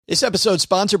This episode is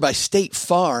sponsored by State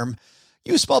Farm.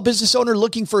 You a small business owner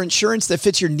looking for insurance that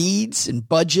fits your needs and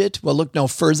budget? Well, look no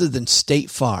further than State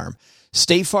Farm.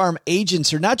 State Farm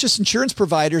agents are not just insurance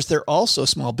providers, they're also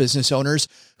small business owners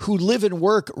who live and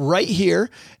work right here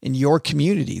in your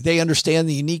community. They understand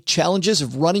the unique challenges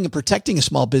of running and protecting a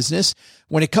small business.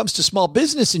 When it comes to small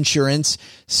business insurance,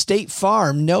 State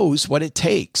Farm knows what it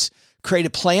takes. Create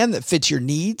a plan that fits your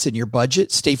needs and your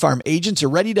budget. State Farm agents are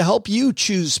ready to help you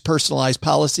choose personalized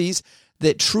policies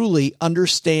that truly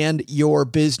understand your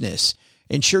business.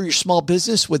 Insure your small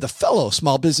business with a fellow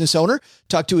small business owner.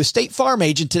 Talk to a State Farm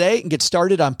agent today and get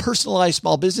started on personalized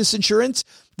small business insurance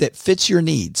that fits your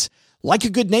needs. Like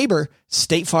a good neighbor,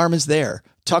 State Farm is there.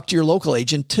 Talk to your local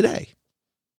agent today.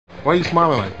 Why are you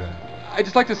smiling like that? I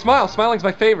just like to smile. Smiling's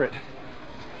my favorite.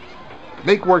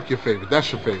 Make work your favorite.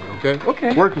 That's your favorite, okay?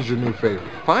 Okay. Work is your new favorite.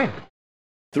 Fine.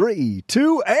 3,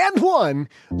 2, and 1.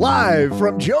 Live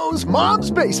from Joe's mom's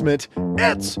basement,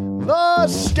 it's the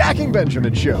Stacking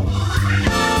Benjamin Show.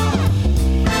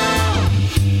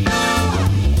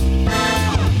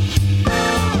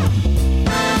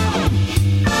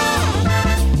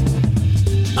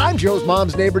 I'm Joe's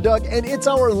mom's neighbor, Doug, and it's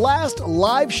our last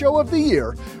live show of the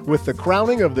year with the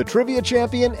crowning of the trivia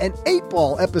champion, an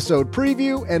 8-ball episode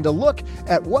preview, and a look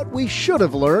at what we should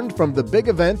have learned from the big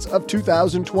events of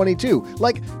 2022,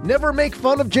 like never make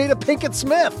fun of Jada Pinkett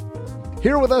Smith.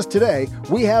 Here with us today,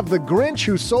 we have the Grinch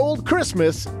who sold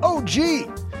Christmas, OG.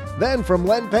 Then from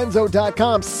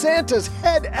lenpenzo.com, Santa's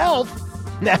head elf.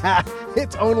 Nah,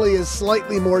 it's only his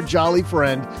slightly more jolly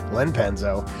friend, Len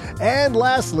Penzo. And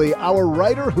lastly, our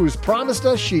writer who's promised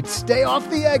us she'd stay off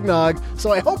the eggnog,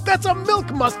 so I hope that's a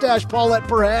milk mustache, Paulette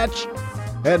Perhatch.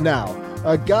 And now,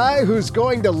 a guy who's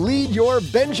going to lead your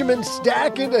Benjamin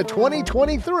stack into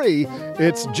 2023,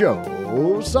 it's Joe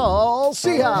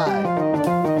Saul-Sehy.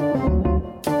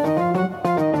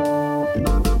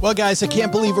 Well, guys, I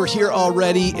can't believe we're here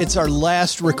already. It's our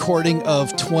last recording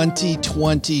of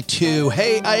 2022.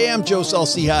 Hey, I am Joe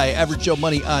Saul-Sehy, Average Joe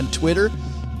Money on Twitter.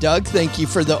 Doug, thank you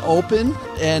for the open,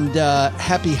 and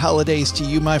happy holidays to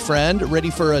you, my friend. Ready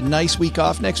for a nice week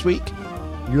off next week?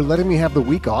 You're letting me have the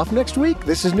week off next week?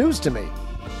 This is news to me.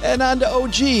 And on to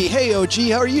OG. Hey, OG,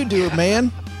 how are you doing,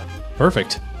 man?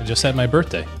 Perfect. I just had my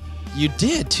birthday. You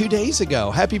did 2 days ago.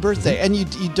 Happy birthday. And you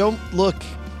don't look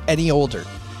any older.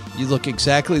 You look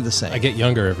exactly the same. I get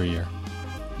younger every year.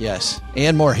 Yes,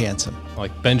 and more handsome.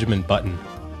 Like Benjamin Button.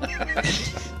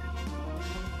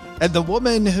 And the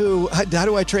woman who, how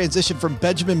do I transition from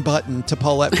Benjamin Button to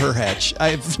Paulette Perhatch?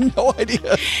 I have no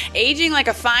idea. Aging like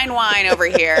a fine wine over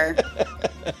here.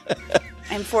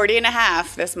 I'm 40 and a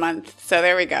half this month, so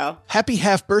there we go. Happy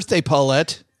half birthday,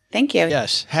 Paulette. Thank you.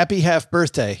 Yes, happy half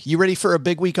birthday. You ready for a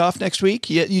big week off next week?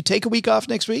 You take a week off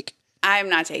next week? I'm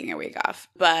not taking a week off,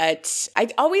 but I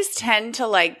always tend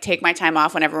to take my time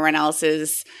off when everyone else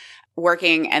is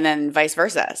working and then vice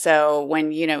versa. So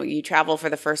when, you travel for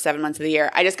the first 7 months of the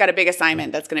year, I just got a big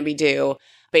assignment that's going to be due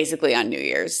basically on New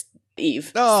Year's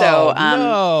Eve. Oh, so,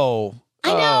 no.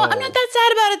 I know. I'm not that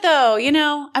sad about it,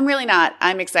 though. I'm really not.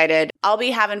 I'm excited. I'll be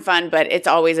having fun, but it's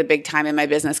always a big time in my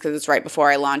business because it's right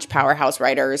before I launch Powerhouse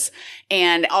Writers.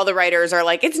 And all the writers are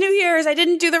like, it's New Year's. I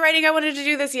didn't do the writing I wanted to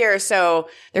do this year. So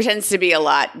there tends to be a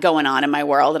lot going on in my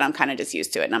world, and I'm kind of just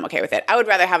used to it, and I'm okay with it. I would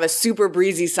rather have a super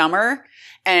breezy summer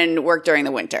and work during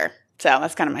the winter. So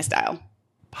that's kind of my style.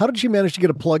 How did you manage to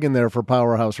get a plug in there for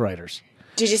Powerhouse Writers?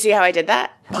 Did you see how I did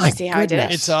that? Did you see how I did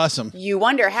it? It's awesome. You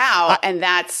wonder how, and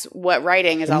that's what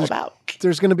writing is all about.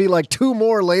 There's going to be 2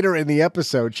 more later in the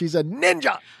episode. She's a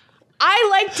ninja. I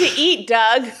like to eat,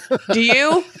 Doug. Do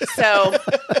you? So,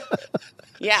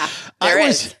 yeah, there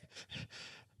is.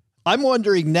 I'm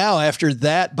wondering now after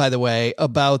that, by the way,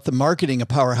 about the marketing of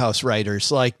Powerhouse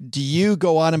Writers. Do you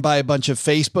go on and buy a bunch of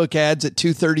Facebook ads at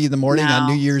 2:30 in the morning on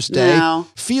New Year's Day? No.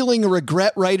 Feeling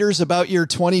regret writers about your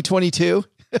 2022?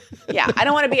 Yeah, I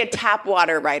don't want to be a tap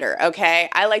water writer, okay?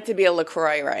 I like to be a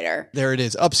LaCroix writer. There it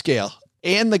is, upscale.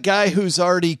 And the guy who's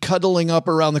already cuddling up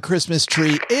around the Christmas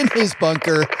tree in his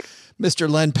bunker, Mr.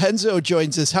 Len Penzo,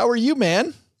 joins us. How are you,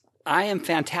 man? I am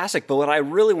fantastic, but what I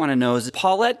really want to know is,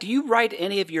 Paulette, do you write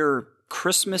any of your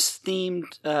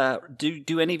Christmas-themed,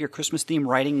 do any of your Christmas-themed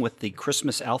writing with the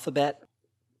Christmas alphabet?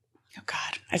 Oh,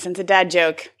 God. I sense a dad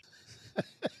joke.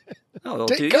 Oh,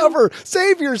 Take cover.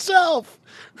 Save yourself.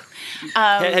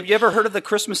 Have you ever heard of the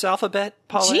Christmas alphabet,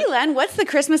 Paulette? Gee, Len, what's the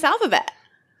Christmas alphabet?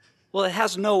 Well, it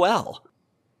has no L.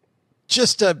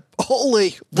 Just a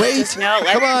holy wait.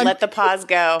 Come on. Let the pause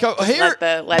go. Here.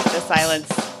 Let the silence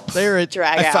there it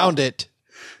drag I out. found it.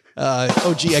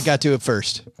 OG, I got to it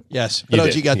first. Yes, but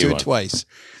OG got to it twice.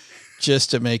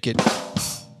 Just to make it.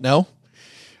 No?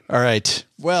 All All right.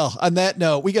 Well, on that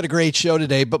note, we got a great show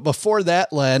today. But before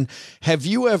that, Len, have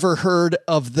you ever heard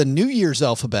of the New Year's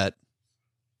alphabet?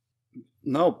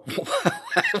 No.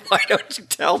 Why don't you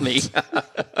tell me?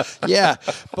 Yeah.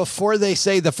 Before they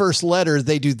say the first letter,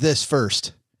 they do this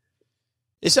first.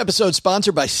 This episode is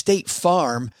sponsored by State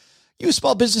Farm. You a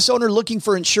small business owner looking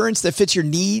for insurance that fits your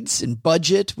needs and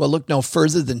budget? Well, look no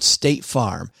further than State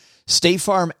Farm. State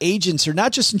Farm agents are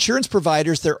not just insurance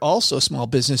providers, they're also small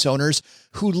business owners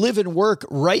who live and work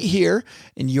right here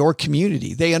in your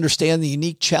community. They understand the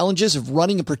unique challenges of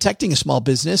running and protecting a small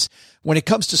business. When it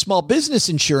comes to small business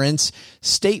insurance,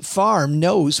 State Farm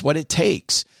knows what it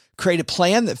takes. Create a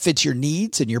plan that fits your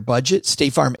needs and your budget.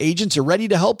 State Farm agents are ready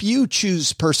to help you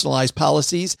choose personalized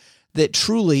policies that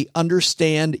truly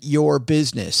understand your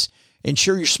business.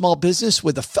 Insure your small business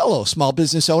with a fellow small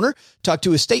business owner. Talk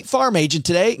to a State Farm agent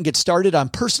today and get started on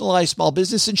personalized small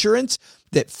business insurance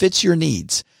that fits your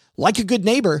needs. Like a good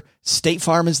neighbor, State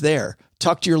Farm is there.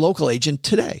 Talk to your local agent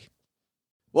today.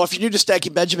 Well, if you're new to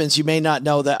Stacking Benjamins, you may not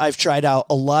know that I've tried out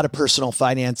a lot of personal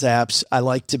finance apps. I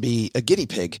like to be a guinea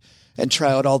pig and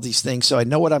try out all these things, so I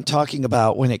know what I'm talking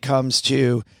about when it comes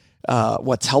to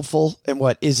what's helpful and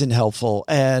what isn't helpful.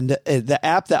 And the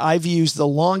app that I've used the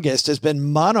longest has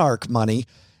been Monarch Money.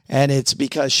 And it's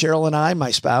because Cheryl and I, my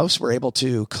spouse, were able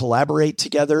to collaborate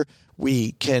together.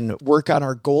 We can work on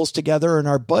our goals together, and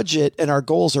our budget and our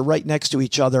goals are right next to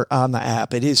each other on the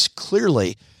app. It is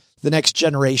clearly the next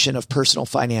generation of personal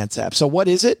finance apps. So what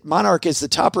is it? Monarch is the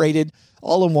top rated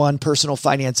all-in-one personal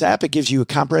finance app. It gives you a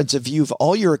comprehensive view of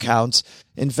all your accounts,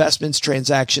 investments,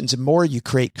 transactions, and more. You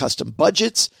create custom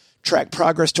budgets, track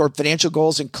progress toward financial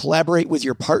goals, and collaborate with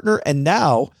your partner. And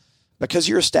now, because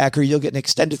you're a stacker, you'll get an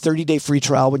extended 30-day free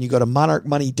trial when you go to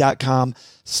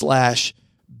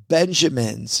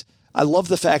monarchmoney.com/Benjamins. I love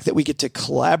the fact that we get to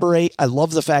collaborate. I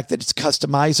love the fact that it's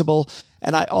customizable.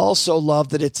 And I also love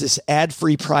that it's this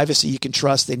ad-free privacy you can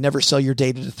trust. They never sell your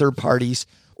data to third parties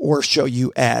or show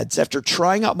you ads. After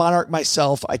trying out Monarch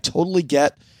myself, I totally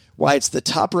get why it's the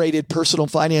top-rated personal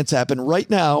finance app. And right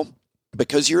now,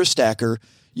 because you're a stacker,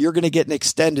 you're going to get an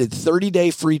extended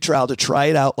 30-day free trial to try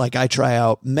it out like I try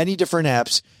out many different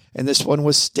apps. And this one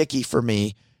was sticky for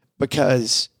me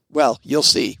because, well, you'll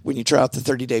see when you try out the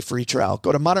 30-day free trial.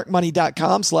 Go to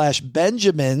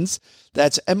monarchmoney.com/Benjamins.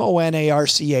 That's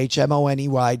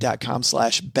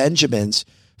monarchmoney.com/Benjamins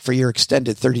for your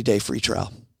extended 30-day free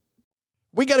trial.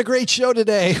 We got a great show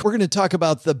today. We're going to talk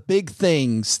about the big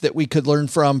things that we could learn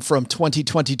from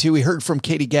 2022. We heard from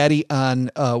Katie Gaddy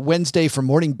on Wednesday from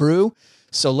Morning Brew.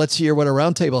 So let's hear what our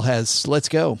roundtable has. Let's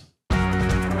go.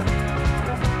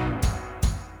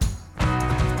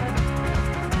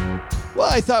 Well,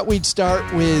 I thought we'd start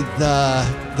with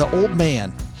the old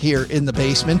man here in the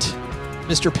basement.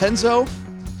 Mr. Penzo,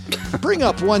 bring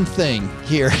up one thing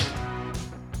here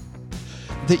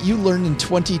that you learned in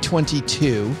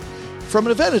 2022 from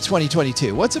an event of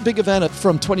 2022. What's a big event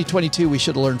from 2022 we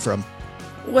should have learned from?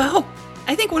 Well,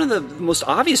 I think one of the most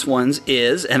obvious ones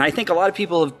is, and I think a lot of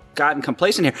people have gotten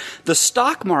complacent here, the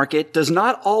stock market does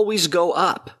not always go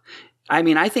up. I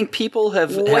mean, I think people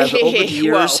have over the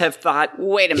years have thought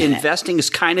investing is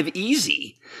kind of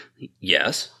easy.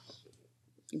 Yes.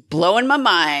 Blowing my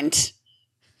mind.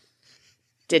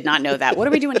 Did not know that. What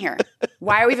are we doing here?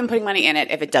 Why are we even putting money in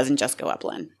it if it doesn't just go up,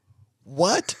 Len?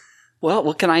 What? Well,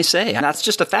 what can I say? That's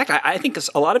just a fact. I think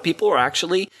a lot of people are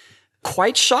actually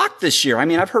quite shocked this year. I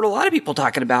mean, I've heard a lot of people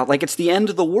talking about like it's the end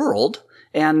of the world.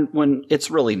 And when it's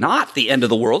really not the end of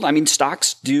the world, I mean,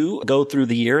 stocks do go through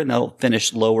the year and they'll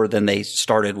finish lower than they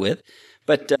started with.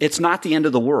 But it's not the end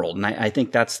of the world. And I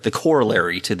think that's the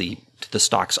corollary to the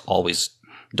stocks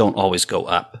don't always go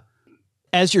up.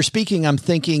 As you're speaking, I'm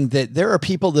thinking that there are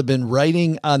people that have been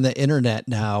writing on the internet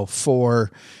now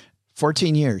for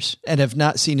 14 years and have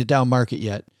not seen a down market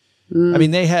yet. I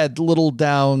mean, they had little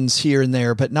downs here and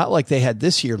there, but not like they had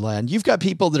this year, Len. You've got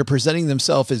people that are presenting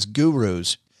themselves as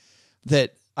gurus.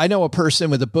 That I know a person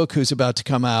with a book who's about to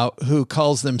come out who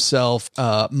calls themselves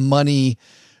money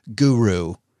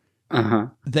guru. Uh-huh.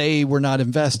 They were not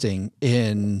investing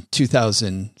in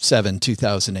 2007,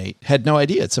 2008. Had no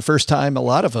idea. It's the first time a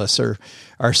lot of us are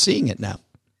seeing it now.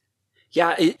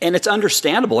 Yeah, and it's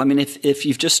understandable. I mean, if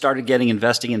you've just started getting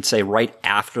investing in, say, right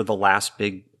after the last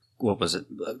big, what was it,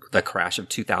 the crash of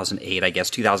 2008, I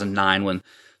guess 2009, when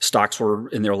stocks were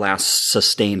in their last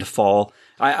sustained fall,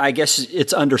 I guess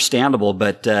it's understandable,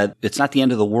 but it's not the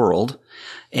end of the world,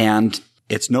 and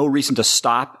it's no reason to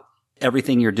stop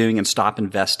everything you're doing and stop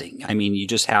investing. I mean, you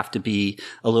just have to be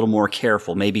a little more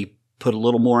careful. Maybe put a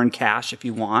little more in cash if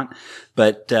you want,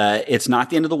 but it's not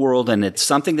the end of the world, and it's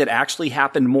something that actually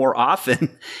happened more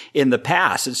often in the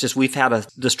past. It's just we've had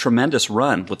this tremendous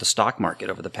run with the stock market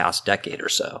over the past decade or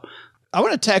so. I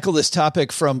want to tackle this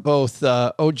topic from both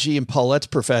OG and Paulette's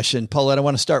profession. Paulette, I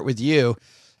want to start with you.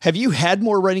 Have you had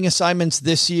more writing assignments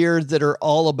this year that are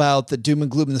all about the doom and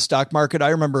gloom in the stock market? I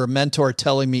remember a mentor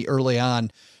telling me early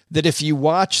on that if you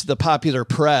watch the popular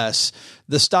press,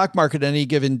 the stock market any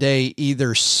given day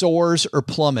either soars or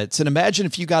plummets. And imagine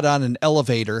if you got on an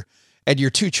elevator and your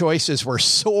two choices were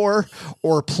soar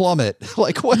or plummet.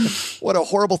 Like what a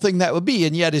horrible thing that would be.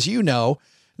 And yet, as you know,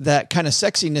 that kind of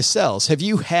sexiness sells. Have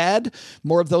you had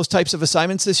more of those types of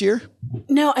assignments this year?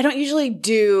 No, I don't usually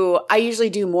do. I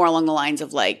usually do more along the lines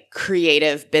of like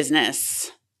creative business,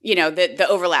 the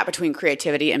overlap between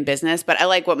creativity and business. But I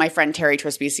like what my friend Terry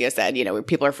Trespicio said, where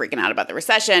people are freaking out about the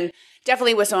recession.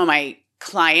 Definitely with some of my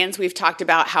clients, we've talked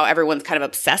about how everyone's kind of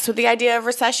obsessed with the idea of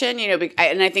recession,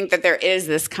 and I think that there is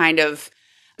this kind of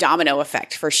domino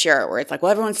effect for sure, where it's like,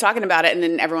 well, everyone's talking about it, and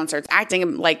then everyone starts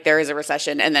acting like there is a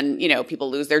recession, and then, people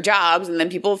lose their jobs, and then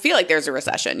people feel like there's a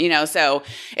recession, so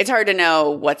it's hard to know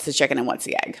what's the chicken and what's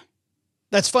the egg.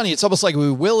 That's funny. It's almost like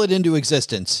we will it into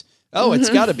existence. Oh,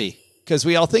 It's got to be, because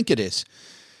we all think it is.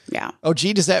 Yeah. Oh,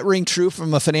 gee, does that ring true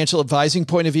from a financial advising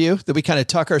point of view, that we kind of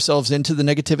tuck ourselves into the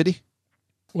negativity?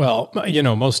 Well,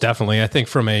 most definitely. I think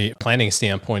from a planning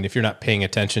standpoint, if you're not paying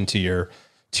attention to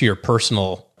your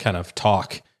personal kind of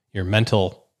talk, your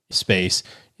mental space,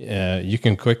 you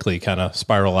can quickly kind of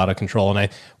spiral out of control. And I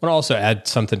want to also add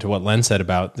something to what Len said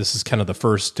about this is kind of the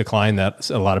first decline that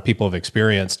a lot of people have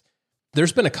experienced.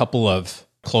 There's been a couple of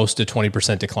close to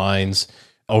 20% declines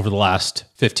over the last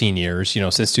 15 years,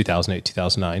 since 2008,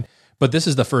 2009. But this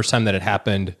is the first time that it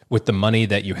happened with the money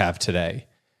that you have today.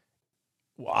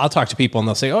 I'll talk to people and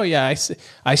they'll say, oh yeah,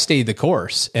 I stayed the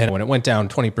course. And when it went down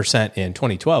 20% in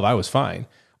 2012, I was fine.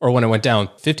 Or when it went down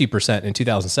 50% in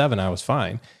 2007, I was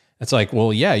fine. It's like,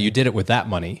 well, yeah, you did it with that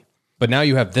money, but now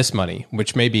you have this money,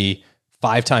 which may be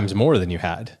 5 times more than you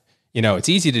had. It's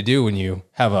easy to do when you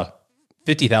have a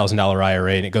 $50,000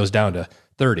 IRA and it goes down to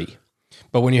 30.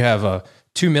 But when you have a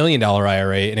 $2 million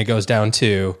IRA and it goes down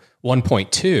to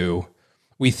 1.2,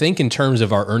 we think in terms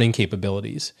of our earning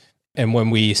capabilities. And when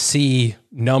we see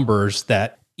numbers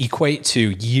that equate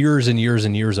to years and years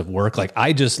and years of work, like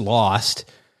I just lost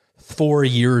 4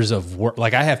 years of work.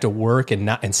 Like I have to work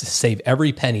and save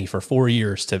every penny for 4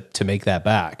 years to make that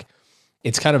back.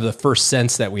 It's kind of the first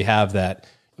sense that we have that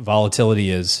volatility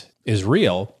is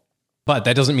real, but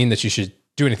that doesn't mean that you should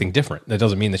do anything different. That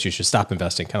doesn't mean that you should stop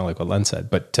investing, kind of like what Len said.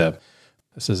 But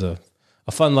this is a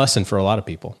fun lesson for a lot of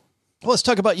people. Well, let's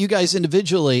talk about you guys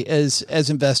individually as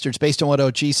investors based on what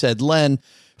OG said. Len,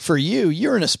 for you,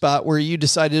 you're in a spot where you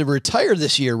decided to retire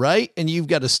this year, right? And you've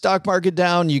got a stock market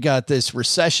down. You got this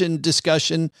recession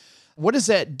discussion. What does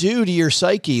that do to your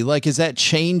psyche? Like, has that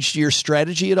changed your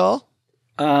strategy at all?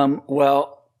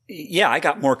 Well, yeah, I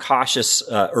got more cautious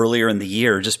earlier in the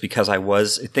year just because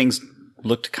things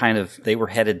looked they were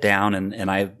headed down and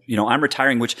I'm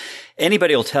retiring, which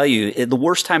anybody will tell you the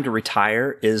worst time to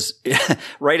retire is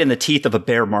right in the teeth of a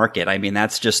bear market. I mean,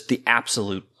 that's just the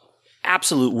absolute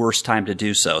worst time to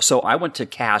do so. So I went to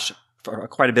cash for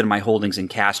quite a bit of my holdings in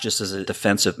cash just as a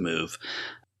defensive move.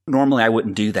 Normally I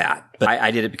wouldn't do that, but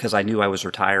I did it because I knew I was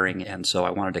retiring. And so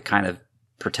I wanted to kind of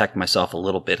protect myself a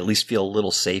little bit, at least feel a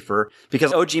little safer,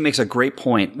 because OG makes a great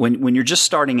point. When you're just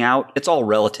starting out, it's all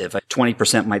relative.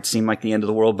 20% might seem like the end of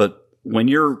the world, but when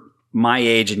you're my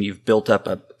age and you've built up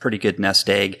a pretty good nest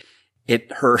egg,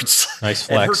 it hurts. Nice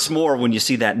flex. It hurts more when you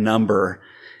see that number.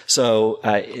 So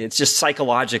it's just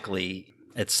psychologically,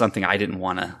 it's something I didn't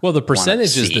want to. Well, the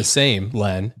percentage is the same,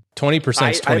 Len. 20%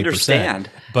 is 20%. I understand.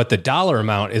 But the dollar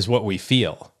amount is what we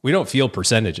feel. We don't feel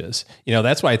percentages.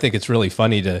 That's why I think it's really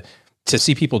funny to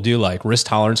see people do like risk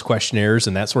tolerance questionnaires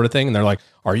and that sort of thing. And they're like,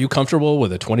 are you comfortable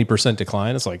with a 20%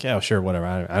 decline? It's like, yeah, sure.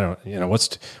 Whatever. I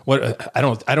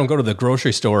don't go to the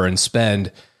grocery store and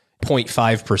spend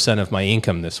 0.5% of my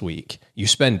income this week. You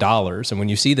spend dollars. And when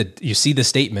you see the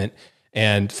statement,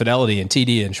 and Fidelity and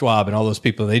TD and Schwab and all those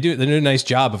people, they do a nice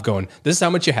job of going, this is how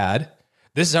much you had.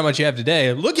 This is how much you have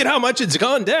today. Look at how much it's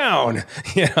gone down.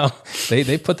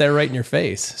 They put that right in your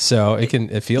face. So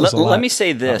it feels a lot. Let me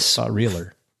say this. A lot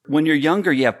realer. When you're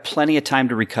younger, you have plenty of time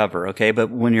to recover, okay? But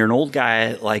when you're an old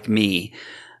guy like me,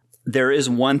 there is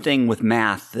one thing with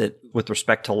math that with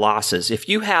respect to losses. If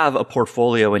you have a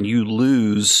portfolio and you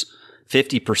lose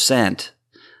 50%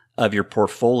 of your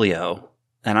portfolio,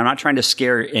 and I'm not trying to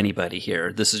scare anybody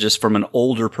here. This is just from an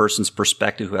older person's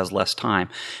perspective who has less time.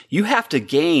 You have to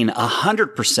gain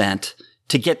 100%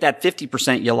 to get that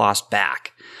 50% you lost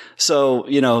back. So,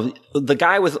 the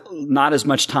guy with not as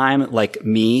much time like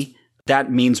me,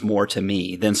 that means more to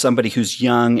me than somebody who's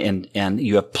young and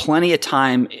you have plenty of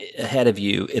time ahead of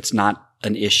you. It's not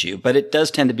an issue, but it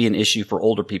does tend to be an issue for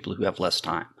older people who have less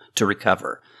time to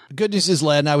recover. Good news is,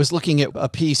 Len, I was looking at a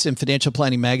piece in Financial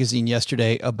Planning Magazine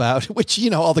yesterday about, which,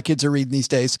 all the kids are reading these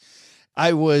days.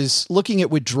 I was looking at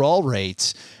withdrawal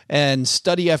rates, and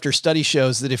study after study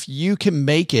shows that if you can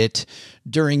make it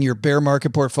during your bear market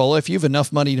portfolio, if you have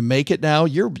enough money to make it now,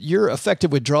 your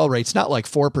effective withdrawal rate's not like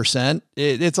 4%.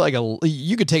 It's like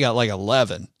you could take out like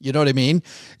 11. You know what I mean?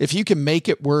 If you can make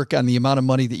it work on the amount of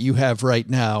money that you have right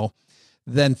now,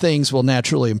 then things will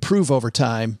naturally improve over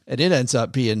time, and it ends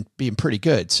up being pretty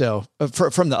good. So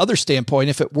from the other standpoint,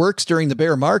 if it works during the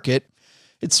bear market,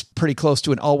 it's pretty close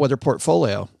to an all-weather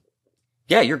portfolio.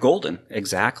 Yeah, you're golden.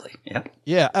 Exactly. Yeah.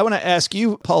 Yeah. I want to ask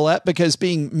you, Paulette, because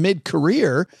being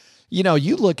mid-career,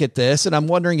 you look at this and I'm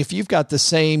wondering if you've got the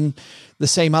same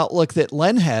outlook that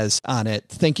Len has on it,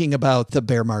 thinking about the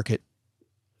bear market.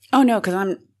 Oh no,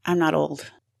 because I'm not old.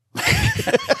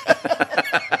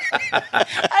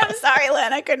 I'm sorry,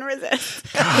 Len. I couldn't resist.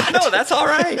 No, that's all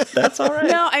right. That's all right.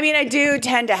 No, I mean, I do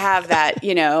tend to have that,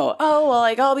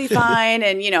 I'll be fine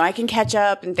and, I can catch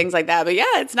up and things like that. But yeah,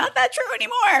 it's not that true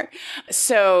anymore.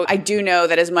 So I do know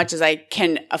that as much as I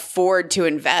can afford to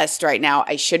invest right now,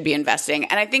 I should be investing.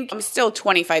 And I think I'm still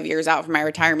 25 years out from my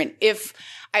retirement. If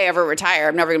I ever retire,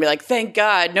 I'm never going to be like, thank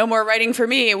God, no more writing for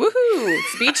me. Woohoo.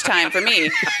 It's beach time for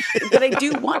me. But I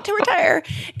do want to retire.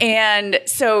 And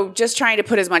so just trying to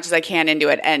put as much as I can into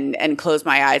it and close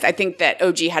my eyes. I think that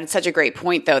OG had such a great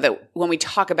point, though, that when we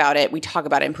talk about it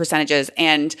in percentages.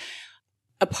 And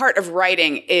a part of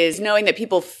writing is knowing that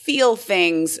people feel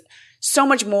things so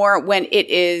much more when it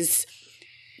is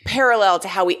parallel to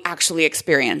how we actually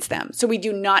experience them. So we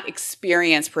do not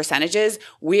experience percentages.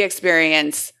 We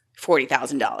experience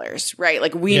 $40,000, right?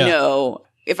 Like we know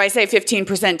if I say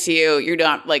 15% to you, you're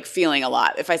not like feeling a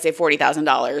lot. If I say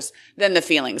 $40,000, then the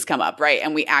feelings come up, right?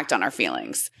 And we act on our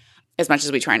feelings as much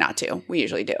as we try not to. We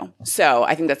usually do. So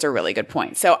I think that's a really good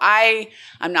point. So I'm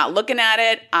not looking at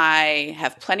it. I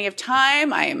have plenty of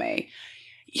time. I am a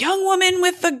young woman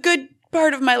with a good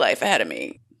part of my life ahead of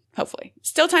me. Hopefully.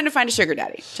 Still time to find a sugar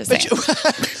daddy. Just saying.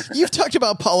 You've talked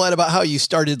about, Paulette, about how you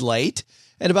started late.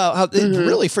 And about how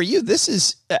really for you, this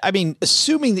is,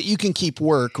 assuming that you can keep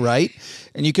work, right?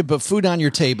 And you can put food on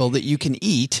your table that you can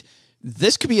eat.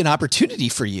 This could be an opportunity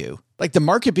for you. Like the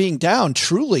market being down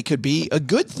truly could be a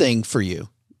good thing for you.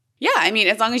 Yeah.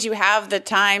 As long as you have the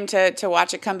time to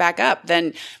watch it come back up,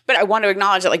 then, but I want to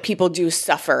acknowledge that like people do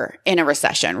suffer in a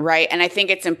recession, right? And I think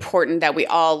it's important that we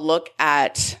all look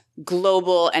at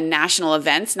global and national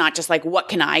events, not just like, what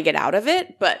can I get out of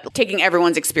it, but taking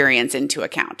everyone's experience into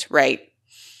account, right?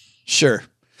 Sure.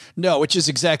 No, which is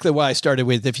exactly why I started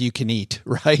with if you can eat,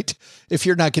 right? If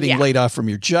you're not getting laid off from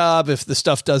your job, if the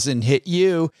stuff doesn't hit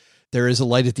you, there is a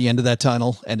light at the end of that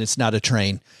tunnel and it's not a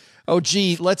train. Oh,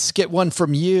 gee, let's get one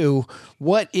from you.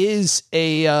 What is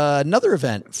another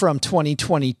event from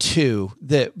 2022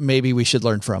 that maybe we should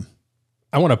learn from?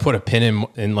 I want to put a pin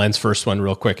in Len's first one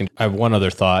real quick. And I have one other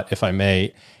thought, if I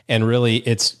may. And really,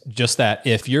 it's just that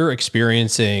if you're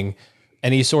experiencing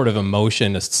any sort of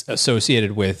emotion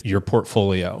associated with your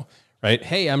portfolio, right?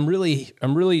 Hey, I'm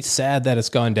really sad that it's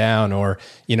gone down, or,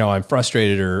 I'm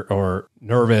frustrated or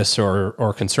nervous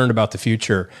or concerned about the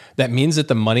future. That means that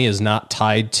the money is not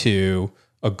tied to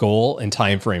a goal and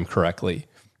time frame correctly.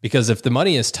 Because if the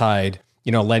money is tied,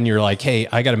 Len, you're like, hey,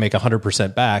 I got to make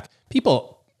 100% back.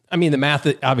 People, the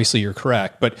math, obviously you're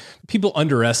correct, but people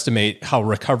underestimate how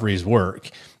recoveries work.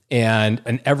 And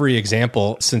in every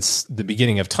example since the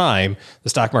beginning of time, the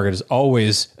stock market has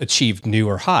always achieved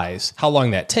newer highs. How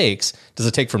long that takes? Does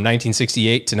it take from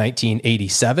 1968 to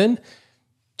 1987?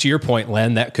 To your point,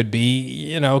 Len, that could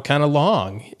be, kind of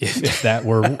long if that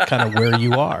were kind of where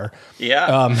you are.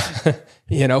 Yeah.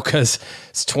 Because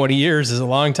it's 20 years is a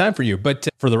long time for you. But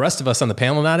for the rest of us on the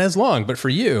panel, not as long. But for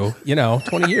you,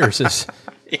 20 years is...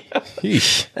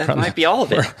 That might be all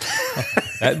of it.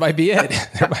 That might be it.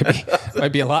 There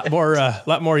might be a lot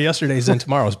more yesterdays than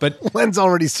tomorrows. But Len's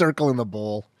already circling the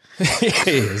bowl.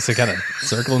 It's a kind of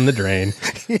circling the drain.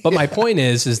 But my point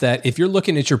is that if you're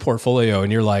looking at your portfolio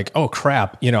and you're like, oh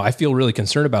crap, I feel really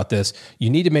concerned about this, you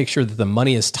need to make sure that the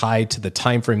money is tied to the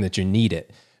time frame that you need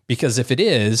it. Because if it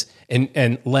is,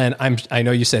 and Len, I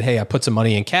know you said, hey, I put some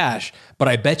money in cash, but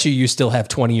I bet you still have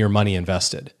 20-year money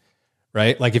invested.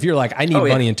 Right? Like if you're like, I need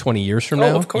money in 20 years from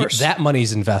now, of course. That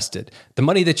money's invested. The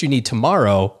money that you need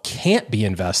tomorrow can't be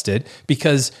invested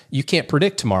because you can't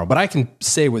predict tomorrow. But I can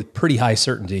say with pretty high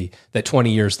certainty that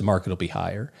 20 years, the market will be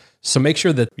higher. So make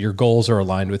sure that your goals are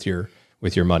aligned with your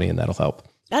with your money, and that'll help.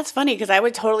 That's funny because I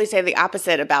would totally say the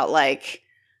opposite about like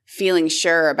feeling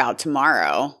sure about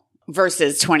tomorrow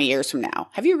versus 20 years from now.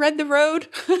 Have you read The Road?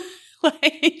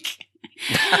 Like,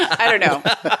 I don't know.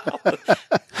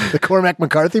 The Cormac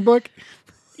McCarthy book?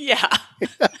 Yeah.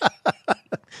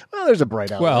 Well, there's a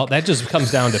bright outlook. Well, that just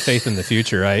comes down to faith in the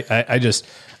future.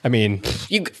 I mean,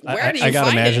 Where do you I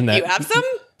gotta find imagine it? that. You have some?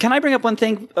 Can I bring up one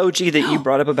thing, OG, that you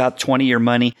brought up about 20-year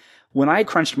money? When I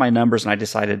crunched my numbers and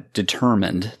I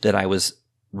determined that I was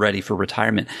ready for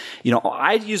retirement,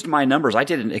 I used my numbers.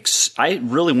 I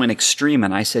really went extreme,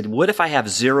 and I said, what if I have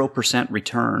 0%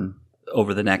 return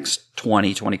over the next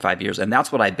 20, 25 years? And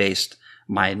that's what I based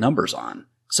my numbers on.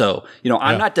 So,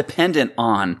 I'm not dependent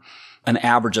on an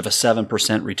average of a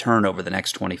 7% return over the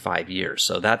next 25 years.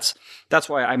 So that's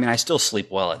why, I still sleep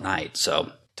well at night.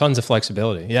 So tons of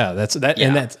flexibility. Yeah,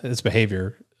 and that's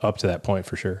behavior up to that point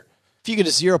for sure. If you get a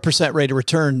 0% rate of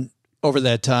return over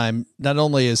that time, not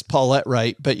only is Paulette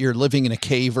right, but you're living in a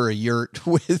cave or a yurt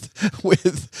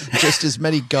with just as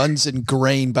many guns and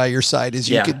grain by your side as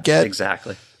you could get.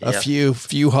 Exactly. A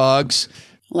few hogs.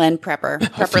 Len Prepper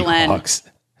Len. Hogs.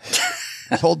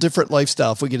 Whole different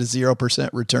lifestyle if we get a 0%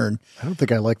 return. I don't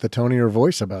think I like the tone of your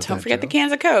voice about that. Don't forget Joe. the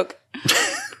cans of Coke.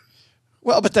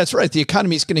 Well, but that's right. The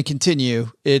economy is going to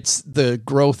continue. It's the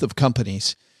growth of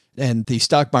companies. And the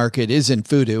stock market is in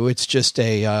voodoo. It's just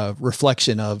a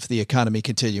reflection of the economy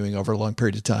continuing over a long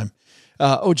period of time.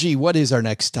 OG, what is our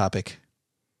next topic?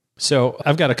 So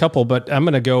I've got a couple, but I'm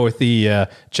going to go with the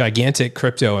gigantic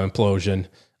crypto implosion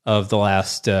of the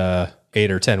last 8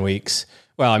 or 10 weeks.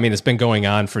 Well, it's been going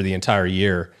on for the entire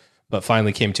year, but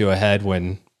finally came to a head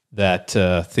when that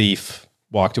thief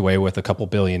walked away with a couple $2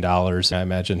 billion. I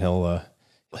imagine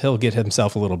he'll get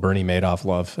himself a little Bernie Madoff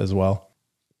love as well.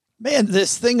 Man,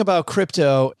 this thing about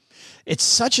crypto, it's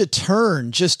such a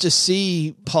turn just to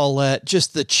see, Paulette,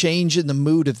 just the change in the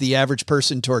mood of the average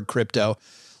person toward crypto.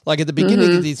 Like at the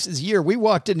beginning of this year, we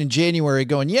walked in January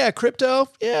going, yeah, crypto,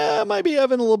 I might be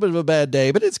having a little bit of a bad day,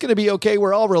 but it's going to be okay.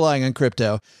 We're all relying on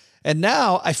crypto. And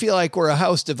now I feel like we're a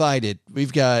house divided.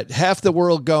 We've got half the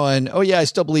world going, oh, yeah, I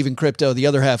still believe in crypto. The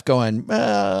other half going,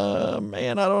 man,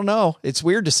 I don't know. It's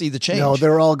weird to see the change. No,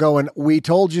 they're all going, we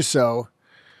told you so.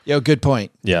 Good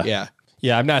point. Yeah.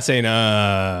 I'm not saying,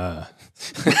 I'm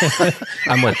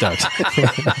with Doug.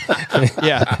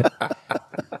 Yeah.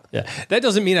 Yeah. That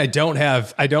doesn't mean I don't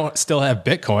still have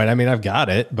Bitcoin. I've got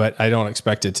it, but I don't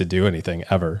expect it to do anything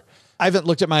ever. I haven't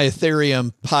looked at my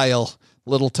Ethereum pile.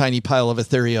 Little tiny pile of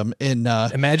Ethereum in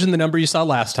imagine the number you saw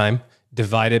last time,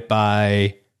 divide it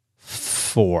by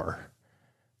 4.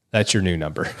 That's your new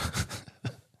number.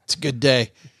 It's a good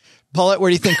day. Paulette, where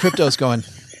do you think crypto's going?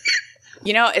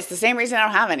 It's the same reason I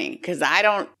don't have any, because I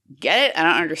don't get it. I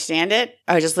don't understand it.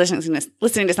 I was just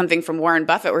listening to something from Warren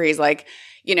Buffett where he's like,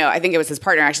 I think it was his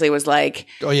partner actually was like,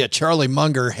 oh yeah, Charlie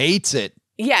Munger hates it.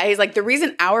 Yeah, he's like, the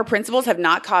reason our principles have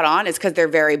not caught on is because they're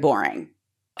very boring.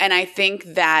 And I think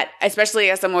that, especially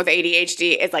as someone with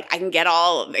ADHD, it's like I can get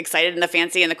all excited in the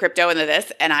fancy and the crypto and the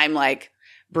this, and I'm like,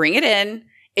 bring it in.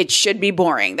 It should be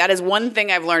boring. That is one thing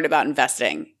I've learned about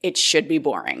investing. It should be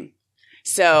boring.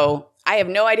 So I have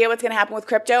no idea what's going to happen with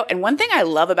crypto. And one thing I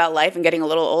love about life and getting a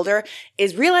little older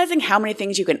is realizing how many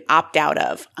things you can opt out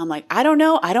of. I'm like, I don't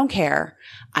know. I don't care.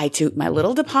 I took my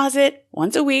little deposit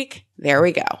once a week. There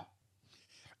we go.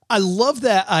 I love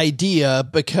that idea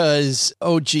because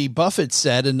OG Buffett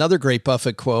said, another great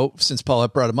Buffett quote, since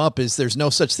Paulette brought him up, is there's no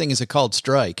such thing as a called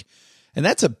strike. And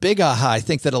that's a big aha, I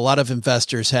think, that a lot of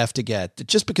investors have to get.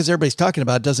 Just because everybody's talking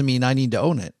about it doesn't mean I need to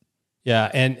own it. Yeah.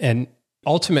 And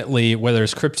ultimately, whether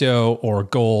it's crypto or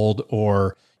gold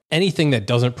or anything that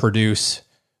doesn't produce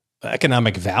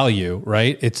economic value,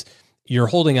 right? You're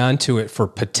holding on to it for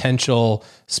potential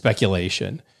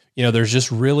speculation. There's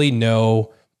just really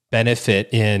no benefit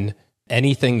in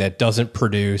anything that doesn't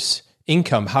produce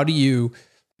income. How do you,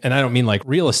 and I don't mean like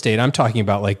real estate, I'm talking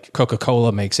about like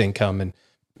Coca-Cola makes income and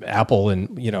Apple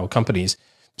and, companies.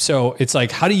 So it's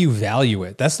like, how do you value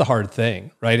it? That's the hard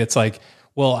thing, right? It's like,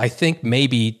 well, I think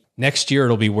maybe next year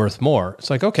it'll be worth more. It's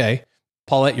like, okay,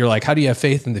 Paulette, you're like, how do you have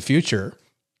faith in the future?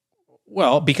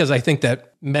 Well, because I think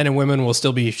that men and women will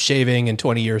still be shaving in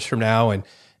 20 years from now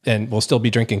and we'll still be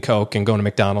drinking Coke and going to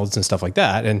McDonald's and stuff like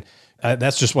that. And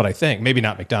that's just what I think. Maybe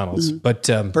not McDonald's, but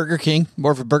Burger King,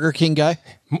 more of a Burger King guy.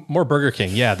 More Burger King.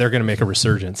 Yeah, they're going to make a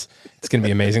resurgence. It's going to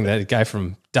be amazing. That guy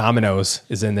from Domino's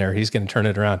is in there. He's going to turn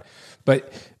it around.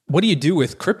 But what do you do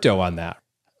with crypto on that?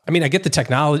 I get the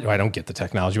technology. Well, I don't get the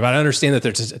technology, but I understand that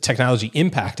there's a technology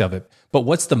impact of it. But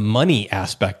what's the money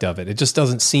aspect of it? It just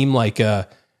doesn't seem like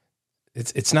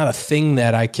it's not a thing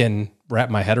that I can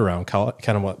wrap my head around.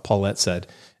 Kind of what Paulette said.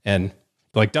 And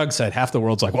like Doug said, half the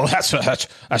world's like, well,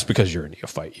 that's because you're a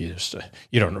neophyte. You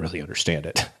don't really understand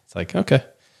it. It's like, okay.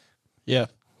 Yeah.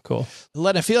 Cool.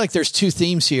 Len, I feel like there's two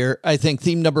themes here. I think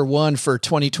theme number one for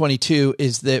 2022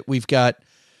 is that we've got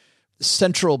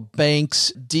central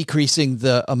banks decreasing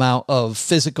the amount of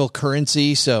physical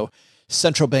currency. So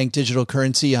central bank digital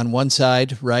currency on one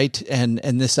side, right? And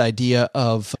this idea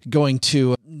of going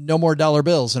to no more dollar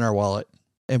bills in our wallet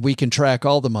and we can track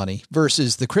all the money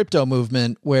versus the crypto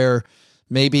movement where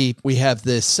maybe we have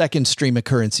this second stream of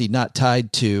currency not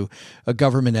tied to a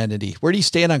government entity. Where do you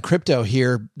stand on crypto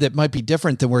here that might be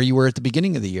different than where you were at the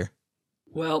beginning of the year?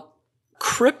 Well,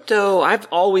 crypto, I've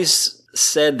always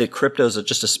said that crypto is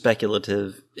just a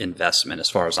speculative investment as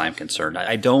far as I'm concerned.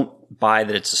 I don't buy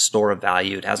that it's a store of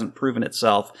value. It hasn't proven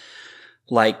itself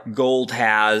like gold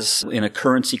has in a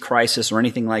currency crisis or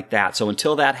anything like that. So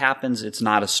until that happens, it's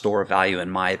not a store of value in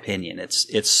my opinion.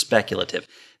 It's speculative.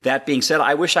 That being said,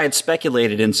 I wish I had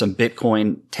speculated in some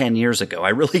Bitcoin 10 years ago. I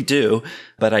really do,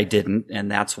 but I didn't. And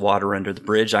that's water under the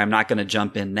bridge. I'm not going to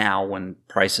jump in now when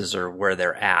prices are where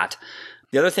they're at.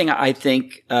 The other thing, I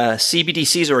think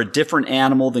CBDCs are a different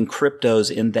animal than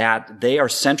cryptos in that they are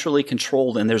centrally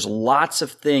controlled, and there's lots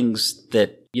of things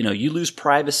that, you lose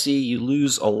privacy, you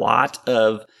lose a lot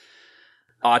of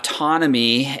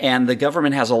autonomy, and the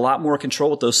government has a lot more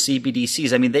control with those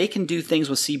CBDCs. I mean, they can do things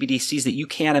with CBDCs that you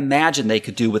can't imagine they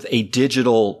could do with a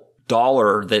digital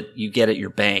dollar that you get at your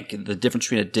bank. The difference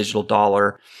between a digital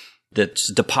dollar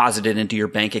that's deposited into your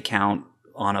bank account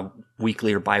on a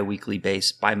weekly or bi-monthly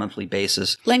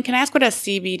basis. Len, can I ask what a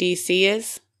CBDC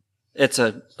is? It's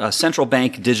a central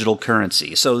bank digital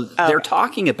currency. So they're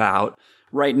talking about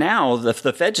right now,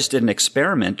 the Fed just did an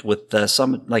experiment with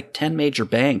some like 10 major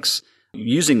banks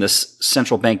using this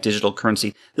central bank digital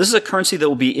currency. This is a currency that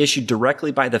will be issued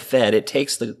directly by the Fed. It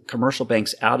takes the commercial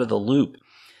banks out of the loop.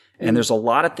 And there's a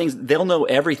lot of things. They'll know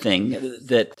everything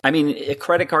a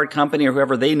credit card company or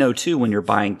whoever, they know too when you're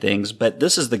buying things, but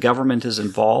this is the government is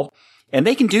involved. And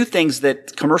they can do things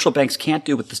that commercial banks can't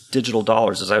do with the digital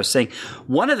dollars. As I was saying,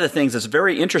 one of the things that's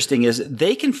very interesting is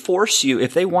they can force you,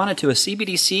 if they wanted to, a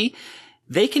CBDC,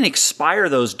 they can expire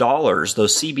those dollars,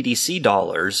 those CBDC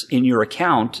dollars in your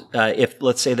account. If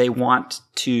let's say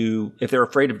if they're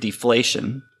afraid of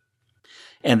deflation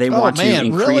and they want to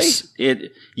increase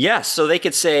it. Yes. So they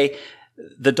could say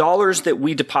the dollars that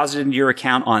we deposited into your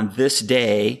account on this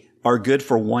day are good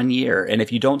for 1 year. And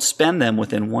if you don't spend them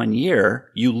within 1 year,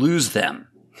 you lose them.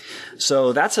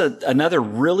 So that's another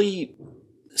really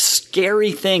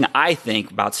scary thing, I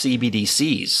think, about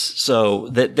CBDCs. So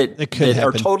that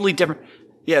are totally different.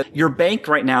 Yeah. Your bank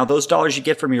right now, those dollars you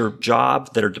get from your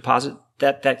job that are deposited,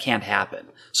 that can't happen.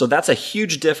 So that's a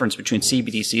huge difference between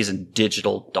CBDCs and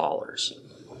digital dollars.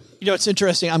 It's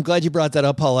interesting. I'm glad you brought that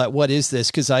up, Paulette. What is this?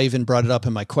 Because I even brought it up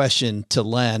in my question to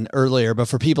Len earlier. But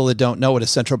for people that don't know what a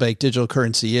central bank digital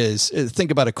currency is, think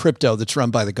about a crypto that's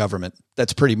run by the government.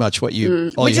 That's pretty much what all you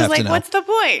have to know. Which is like, what's the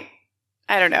point?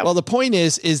 I don't know. Well, the point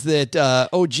is that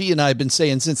OG and I have been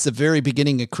saying since the very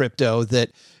beginning of crypto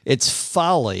that it's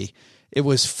folly. It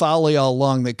was folly all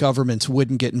along that governments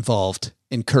wouldn't get involved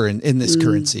in this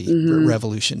currency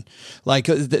revolution. Like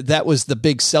that was the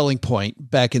big selling point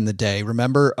back in the day.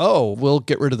 Remember? Oh, we'll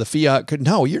get rid of the fiat.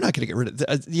 No, you're not going to get rid of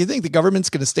it. You think the government's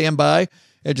going to stand by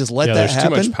and just let that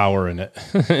happen? There's too much power in it.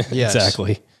 Yes.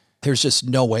 Exactly. There's just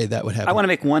no way that would happen. I want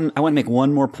to make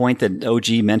one more point that OG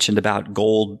mentioned about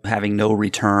gold having no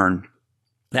return.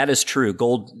 That is true.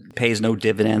 Gold pays no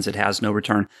dividends. It has no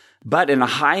return. But in a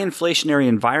high inflationary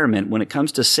environment, when it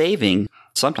comes to saving,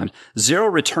 sometimes zero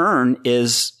return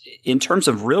is, in terms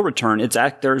of real return, it's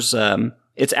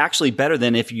actually better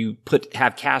than if you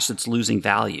have cash that's losing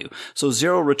value. So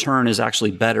zero return is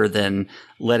actually better than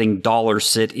letting dollars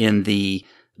sit in the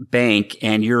bank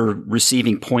and you're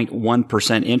receiving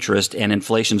 0.1% interest and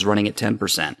inflation's running at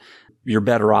 10%. You're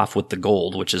better off with the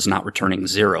gold, which is not returning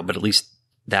zero, but at least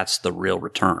that's the real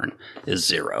return is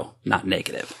zero, not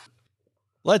negative.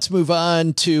 Let's move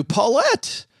on to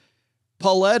Paulette.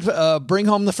 Paulette, bring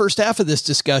home the first half of this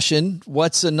discussion.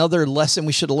 What's another lesson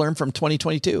we should have learned from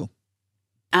 2022?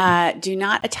 Do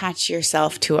not attach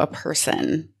yourself to a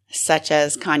person such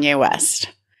as Kanye West.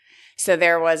 So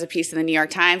there was a piece in the New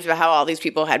York Times about how all these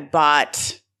people had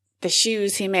bought the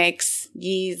shoes he makes,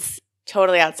 Yeezys,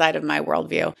 totally outside of my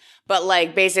worldview. But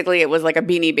like basically it was like a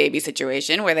Beanie Baby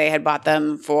situation where they had bought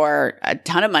them for a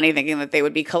ton of money thinking that they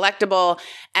would be collectible.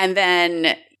 And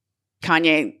then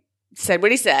Kanye said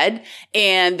what he said,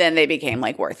 and then they became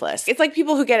like worthless. It's like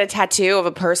people who get a tattoo of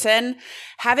a person.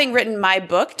 Having written my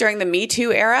book during the Me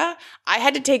Too era, I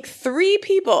had to take 3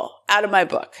 people out of my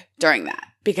book during that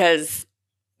because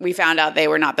we found out they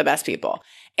were not the best people.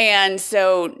 And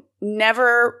so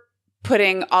never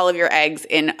putting all of your eggs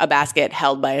in a basket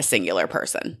held by a singular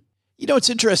person. You know,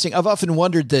 it's interesting. I've often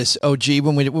wondered this, OG,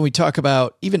 when we talk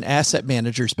about even asset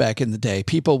managers back in the day,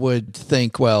 people would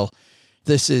think, well,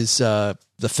 this is the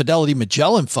Fidelity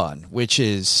Magellan Fund, which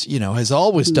is, has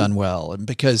always done well. And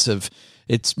because of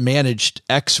it's managed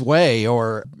X way,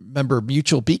 or remember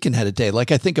Mutual Beacon had a day.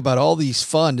 Like I think about all these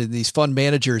fund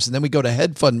managers, and then we go to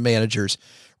hedge fund managers.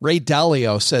 Ray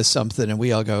Dalio says something and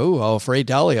we all go, oh, if Ray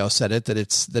Dalio said it, that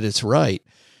it's right.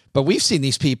 But we've seen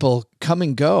these people come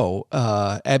and go.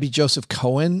 Abby Joseph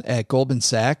Cohen at Goldman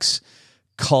Sachs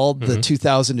called the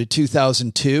 2000 to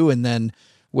 2002. And then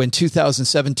when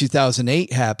 2007,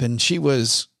 2008 happened, she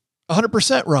was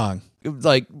 100% wrong,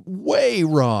 like way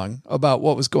wrong about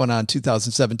what was going on in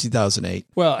 2007, 2008.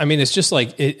 Well, I mean, it's just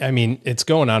like, it's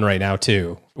going on right now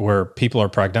too, where people are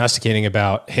prognosticating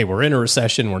about, hey, we're in a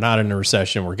recession. We're not in a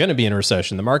recession. We're going to be in a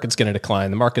recession. The market's going to decline.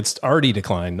 The market's already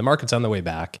declined. The market's on the way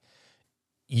back.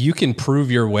 You can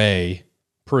prove,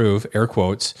 air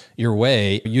quotes, your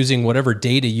way using whatever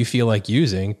data you feel like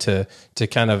using to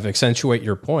kind of accentuate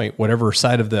your point, whatever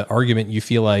side of the argument you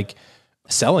feel like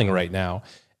selling right now.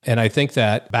 And I think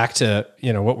that back to,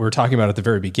 what we were talking about at the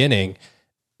very beginning,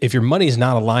 if your money's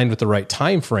not aligned with the right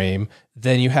time frame,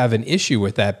 then you have an issue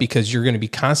with that because you're going to be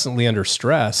constantly under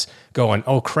stress going,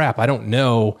 oh crap, I don't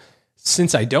know.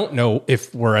 Since I don't know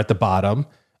if we're at the bottom,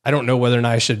 I don't know whether or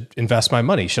not I should invest my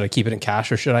money. Should I keep it in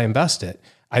cash or should I invest it?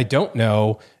 I don't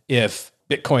know if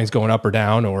Bitcoin's going up or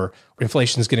down, or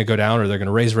inflation is going to go down, or they're going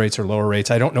to raise rates or lower rates.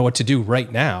 I don't know what to do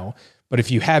right now. But if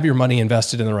you have your money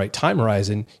invested in the right time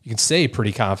horizon, you can say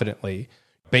pretty confidently,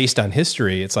 based on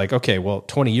history, it's like, okay, well,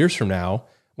 20 years from now,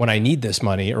 when I need this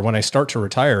money, or when I start to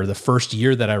retire, the first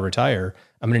year that I retire,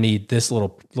 I'm going to need this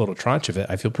little tranche of it.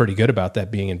 I feel pretty good about that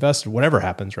being invested, whatever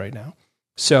happens right now.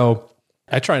 So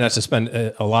I try not to spend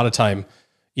a lot of time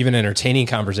even entertaining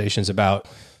conversations about,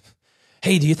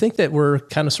 hey, do you think that we're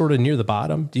kind of sort of near the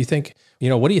bottom? Do you think,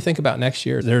 what do you think about next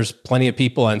year? There's plenty of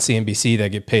people on CNBC that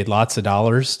get paid lots of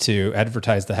dollars to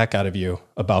advertise the heck out of you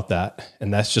about that.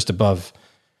 And that's just above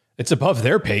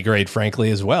their pay grade,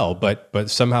 frankly, as well. But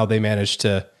somehow they managed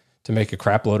to make a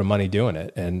crap load of money doing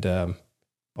it. And a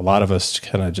lot of us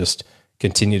kind of just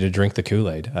continue to drink the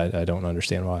Kool-Aid. I don't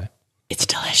understand why. It's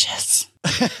delicious.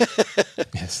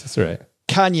 Yes, that's right.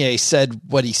 Kanye said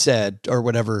what he said, or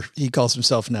whatever he calls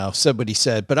himself now, said what he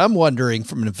said. But I'm wondering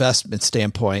from an investment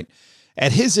standpoint,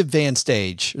 at his advanced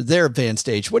age, their advanced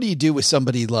age, what do you do with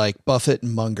somebody like Buffett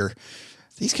and Munger?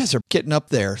 These guys are getting up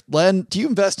there. Len, do you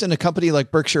invest in a company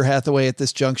like Berkshire Hathaway at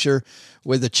this juncture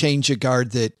with a change of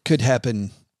guard that could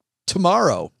happen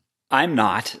tomorrow? I'm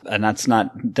not, and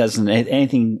doesn't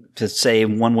anything to say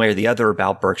one way or the other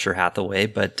about Berkshire Hathaway.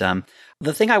 But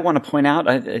the thing I want to point out,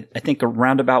 I think a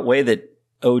roundabout way that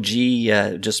OG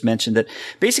just mentioned, that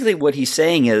basically what he's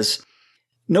saying is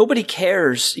nobody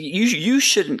cares. You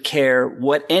shouldn't care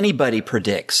what anybody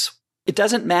predicts. It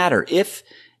doesn't matter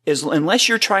unless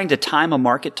you're trying to time a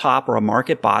market top or a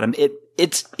market bottom.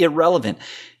 It's irrelevant.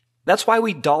 That's why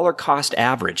we dollar cost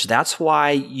average. That's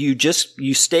why you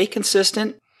stay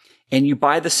consistent and you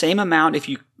buy the same amount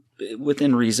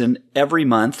within reason every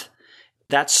month.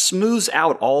 That smooths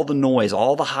out all the noise,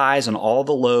 all the highs and all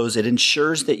the lows. It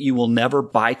ensures that you will never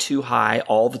buy too high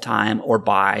all the time or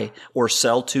buy or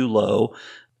sell too low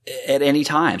at any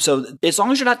time. So as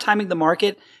long as you're not timing the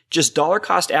market, just dollar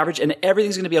cost average and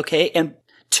everything's going to be okay. And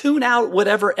tune out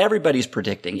whatever everybody's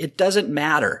predicting. It doesn't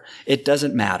matter. It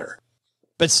doesn't matter.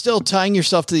 But still tying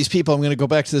yourself to these people, I'm going to go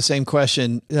back to the same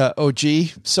question. OG,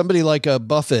 somebody like a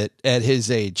Buffett at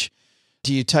his age,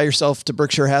 do you tie yourself to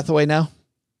Berkshire Hathaway now?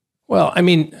 Well, I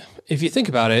mean, if you think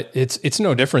about it, it's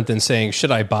no different than saying, should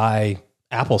I buy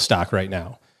Apple stock right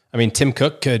now? I mean, Tim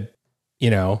Cook could,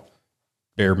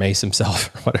 bear mace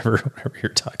himself or whatever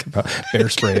you're talking about, bear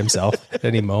spray himself at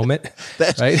any moment.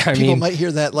 Right? People might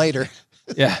hear that later.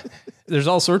 Yeah. There's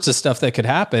all sorts of stuff that could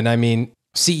happen. I mean,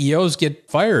 CEOs get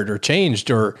fired or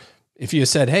changed, or if you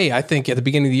said, hey, I think at the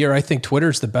beginning of the year, I think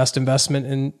Twitter's the best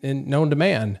investment in known to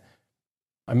man.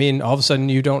 I mean, all of a sudden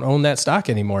you don't own that stock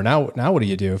anymore. Now what do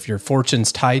you do? If your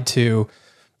fortune's tied to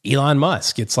Elon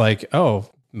Musk, it's like, oh,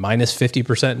 minus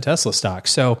 50% in Tesla stock.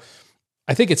 So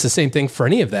I think it's the same thing for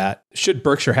any of that. Should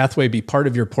Berkshire Hathaway be part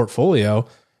of your portfolio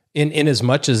in as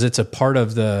much as it's a part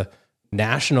of the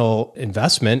national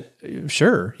investment?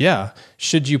 Sure. Yeah.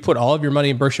 Should you put all of your money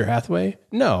in Berkshire Hathaway?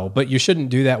 No, but you shouldn't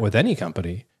do that with any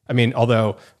company. I mean,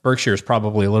 although Berkshire is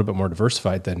probably a little bit more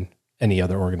diversified than any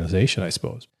other organization, I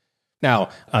suppose. Now,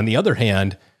 on the other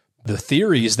hand, the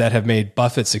theories that have made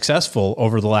Buffett successful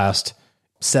over the last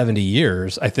 70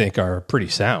 years, I think, are pretty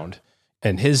sound.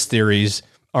 And his theories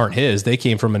aren't his. They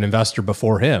came from an investor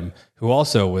before him who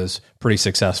also was pretty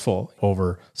successful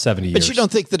over 70 years. But you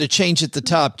don't think that a change at the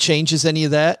top changes any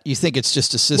of that? You think it's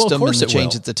just a system and the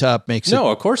change at the top makes it?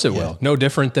 No, of course it will. No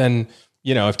different than,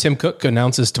 if Tim Cook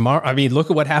announces tomorrow. I mean, look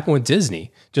at what happened with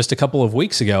Disney just a couple of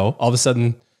weeks ago. All of a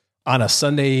sudden on a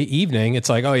Sunday evening, it's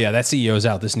like, oh yeah, that CEO's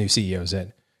out. This new CEO's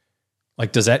in.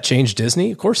 Like, does that change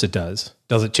Disney? Of course it does.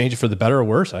 Does it change it for the better or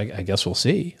worse? I guess we'll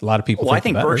see. A lot of people. Well, I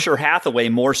think Berkshire Hathaway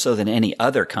more so than any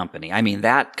other company. I mean,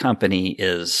 that company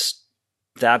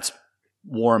that's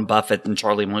Warren Buffett and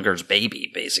Charlie Munger's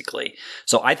baby, basically.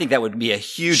 So I think that would be a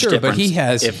huge difference. But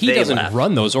he doesn't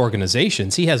run those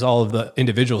organizations. He has all of the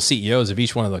individual CEOs of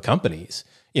each one of the companies.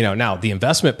 Now the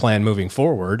investment plan moving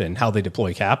forward and how they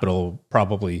deploy capital will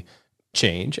probably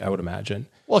change, I would imagine.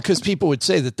 Well, because people would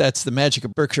say that that's the magic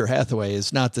of Berkshire Hathaway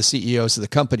is not the CEOs of the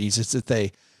companies. It's that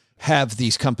they have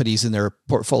these companies in their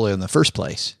portfolio in the first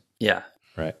place. Yeah.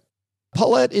 Right.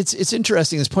 Paulette, it's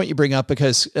interesting, this point you bring up,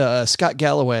 because Scott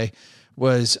Galloway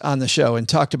was on the show and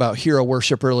talked about hero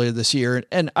worship earlier this year.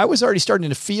 And I was already starting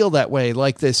to feel that way,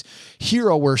 like this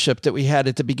hero worship that we had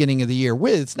at the beginning of the year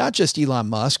with not just Elon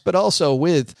Musk, but also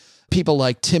with people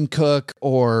like Tim Cook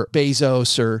or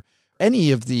Bezos or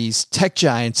any of these tech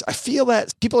giants. I feel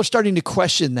that people are starting to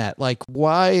question that. Like,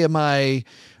 why am I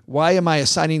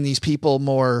assigning these people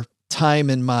more time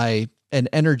and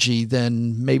energy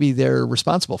than maybe they're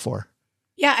responsible for?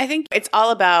 Yeah, I think it's all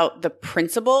about the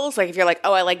principles. Like if you're like,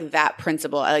 oh, I like that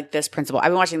principle, I like this principle. I've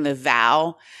been watching The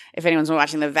Vow. If anyone's been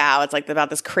watching The Vow, it's like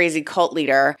about this crazy cult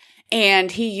leader.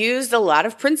 And he used a lot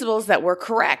of principles that were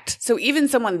correct. So even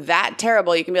someone that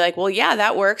terrible, you can be like, well, yeah,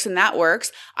 that works and that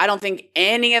works. I don't think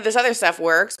any of this other stuff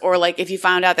works. Or like if you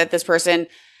found out that this person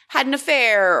had an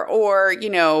affair or,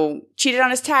 cheated on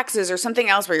his taxes or something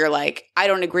else where you're like, I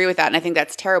don't agree with that. And I think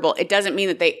that's terrible. It doesn't mean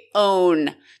that they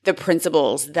own the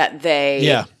principles that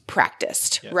they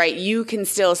practiced, right? You can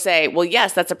still say, well,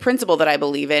 yes, that's a principle that I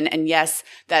believe in. And yes,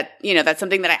 that, that's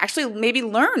something that I actually maybe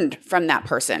learned from that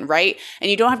person, right?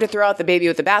 And you don't have to throw out the baby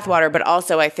with the bathwater, but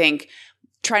also I think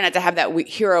try not to have that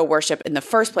hero worship in the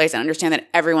first place and understand that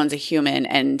everyone's a human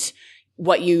and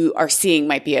what you are seeing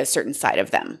might be a certain side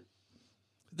of them.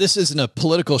 This isn't a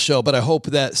political show, but I hope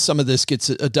that some of this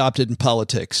gets adopted in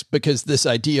politics, because this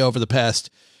idea over the past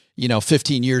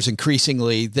 15 years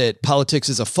increasingly that politics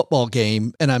is a football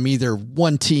game and I'm either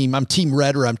one team, I'm team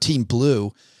red or I'm team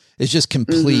blue, is just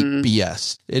complete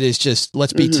BS. It is just,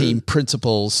 let's be team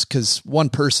principles, because one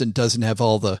person doesn't have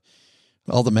all the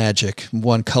magic.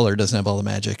 One color doesn't have all the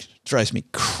magic. It drives me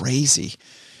crazy.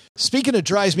 Speaking of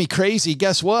drives me crazy,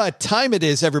 guess what time it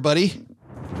is, everybody?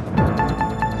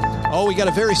 Oh, we got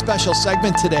a very special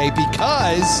segment today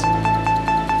because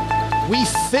we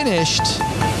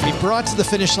brought to the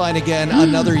finish line again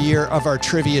another year of our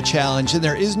trivia challenge. And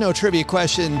there is no trivia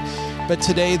question, but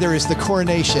today there is the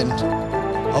coronation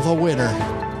of a winner.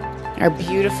 Our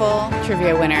beautiful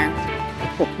trivia winner.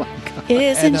 Oh my God.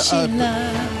 Isn't she lovely?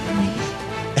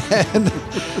 And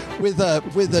with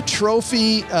a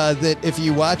trophy that if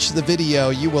you watch the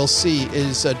video, you will see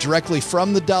is directly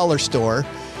from the dollar store.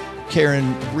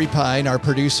 Karen Repine, our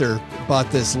producer,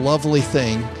 bought this lovely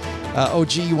thing.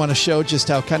 OG, you want to show just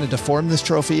how kind of deformed this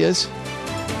trophy is?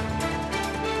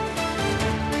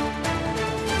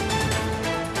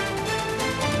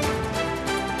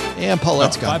 And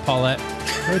Paulette's gone. Bye, Paulette.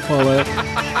 Hey, Paulette.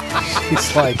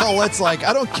 She's like, Paulette's like,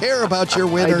 I don't care about your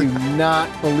winner. I do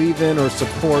not believe in or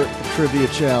support the trivia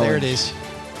challenge. There it is.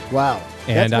 Wow.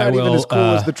 And that's not even as cool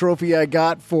as the uh, trophy I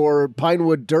got for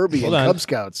Pinewood Derby and Cub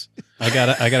Scouts. I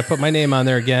gotta put my name on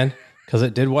there again because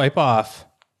it did wipe off.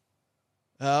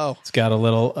 Oh, it's got a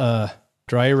little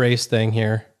dry erase thing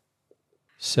here,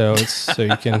 so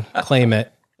you can claim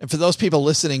it. And for those people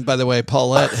listening, by the way,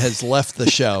 Paulette has left the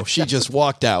show. She just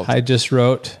walked out. I just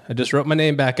wrote my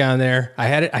name back on there. I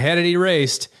had it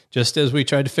erased just as we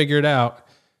tried to figure it out,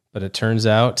 but it turns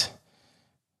out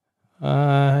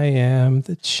I am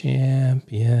the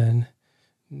champion.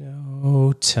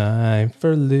 No time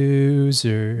for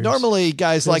losers. Normally,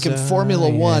 guys, like in Formula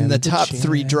One, the top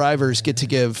three drivers get to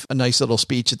give a nice little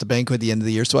speech at the banquet at the end of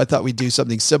the year. So I thought we'd do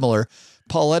something similar.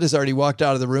 Paulette has already walked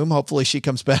out of the room. Hopefully she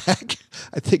comes back.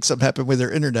 I think something happened with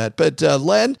her internet. But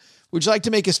Len, would you like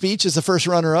to make a speech as the first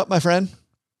runner-up, my friend?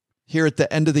 Here at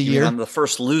the end of the year. I'm the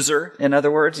first loser, in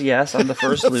other words. Yes, I'm the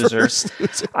first loser.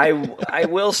 I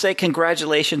will say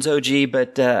congratulations, OG,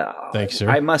 but thanks, sir.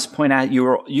 I must point out you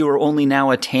are only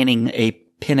now attaining a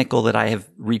pinnacle that I have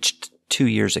reached 2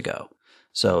 years ago.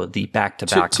 So the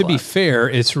back-to-back. To be fair,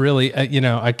 it's really,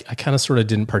 I kind of sort of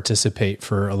didn't participate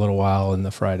for a little while in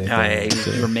the Friday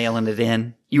thing. You were mailing it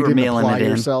in. You were didn't mailing apply it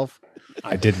in. Yourself.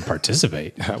 I didn't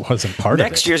participate. I wasn't part of it.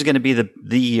 Next year's going to be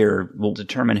the year will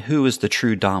determine who is the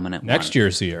true dominant Next one.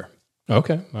 year's the year.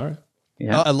 Okay. All right.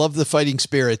 Yeah. I love the fighting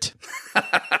spirit.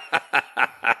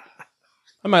 I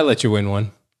might let you win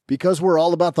one. Because we're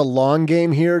all about the long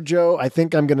game here, Joe, I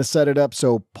think I'm going to set it up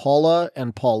so Paula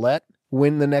and Paulette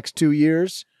win the next 2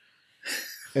 years.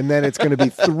 And then it's going to be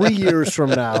 3 years from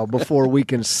now before we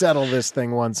can settle this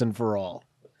thing once and for all.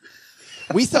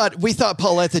 We thought,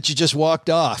 Paulette, that you just walked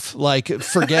off. Like,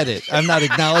 forget it. I'm not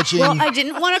acknowledging. Well, I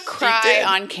didn't want to cry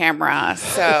on camera,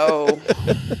 so.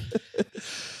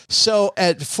 So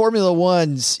at Formula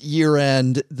One's year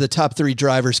end, the top 3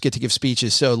 drivers get to give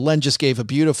speeches. So Len just gave a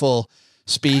beautiful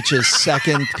speech as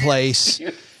second place.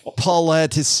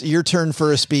 Paulette, it's your turn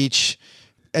for a speech.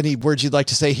 Any words you'd like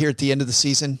to say here at the end of the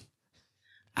season?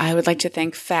 I would like to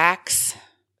thank facts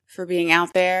for being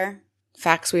out there.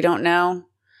 Facts we don't know.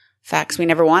 Facts we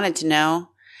never wanted to know.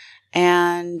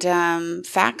 And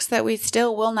facts that we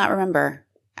still will not remember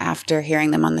after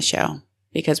hearing them on the show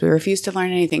because we refuse to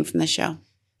learn anything from the show.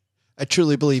 I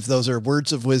truly believe those are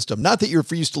words of wisdom. Not that you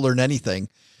refuse to learn anything,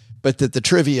 but that the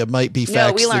trivia might be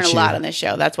facts. No, we learn a lot on this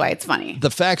show. That's why it's funny. The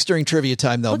facts during trivia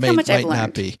time, though, might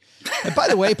not be. And by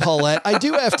the way, Paulette, I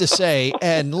do have to say,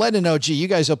 and Len and OG, you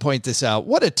guys will point this out.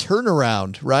 What a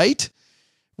turnaround, right?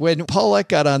 When Paulette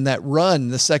got on that run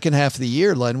the second half of the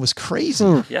year, Len, was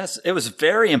crazy. Yes, it was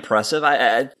very impressive.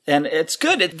 And it's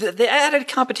good. The added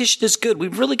competition is good.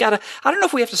 We've really got to, I don't know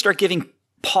if we have to start giving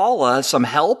Paula some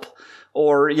help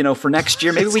or, for next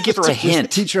year, maybe we give her a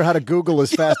hint. Teach her how to Google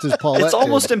as fast as Paulette It's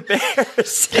almost did.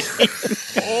 embarrassing.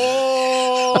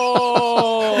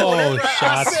 Oh,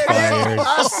 shots fired.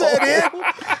 I said it.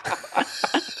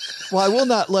 Well, I will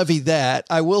not levy that.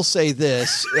 I will say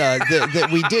this, that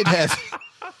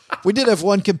we did have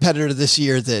one competitor this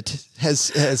year that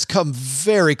has come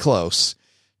very close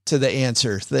to the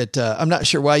answer that I'm not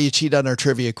sure why you cheat on our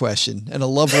trivia question, and a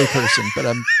lovely person, but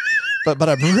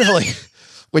I'm really,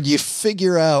 when you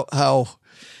figure out how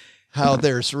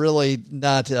there's really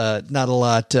not a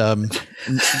lot,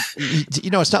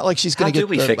 it's not like she's going to get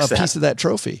a piece of that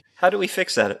trophy. How do we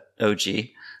fix that, OG?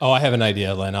 Oh, I have an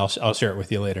idea, Len. I'll share it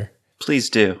with you later. Please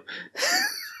do.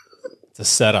 It's a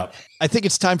setup. I think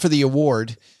it's time for the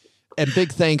award. And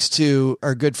big thanks to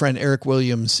our good friend Eric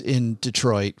Williams in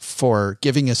Detroit for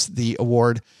giving us the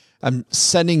award. I'm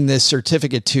sending this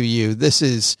certificate to you. This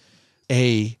is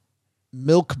a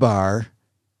Milk Bar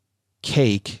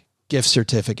cake gift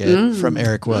certificate from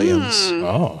Eric Williams.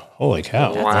 Oh, holy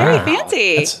cow. That's very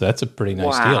fancy. That's a pretty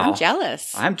nice Wow. deal. I'm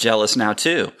jealous. I'm jealous now,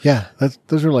 too. Yeah,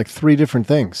 those are like 3 different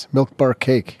things. Milk bar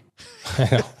cake.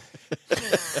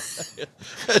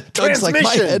 Doug's like,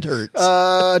 my head hurts.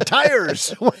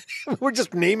 Tires. We're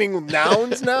just naming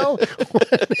nouns now.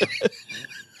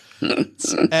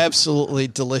 Absolutely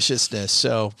deliciousness.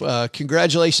 So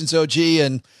congratulations, OG.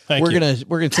 And Thank we're you.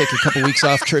 gonna take a couple weeks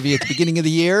off trivia at the beginning of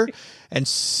the year and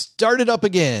start it up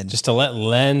again. Just to let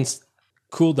Len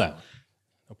cool down.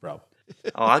 No problem.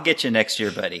 Oh, I'll get you next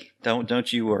year, buddy.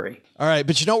 Don't you worry. All right,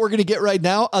 but you know what we're going to get right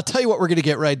now? I'll tell you what we're going to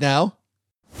get right now.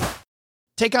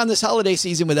 Take on this holiday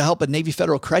season with the help of Navy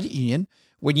Federal Credit Union.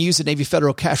 When you use the Navy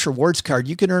Federal Cash Rewards card,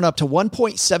 you can earn up to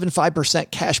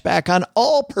 1.75% cash back on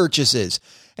all purchases.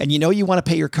 And you want to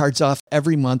pay your cards off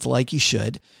every month like you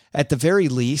should. At the very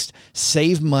least,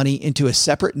 save money into a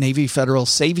separate Navy Federal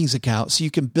savings account so you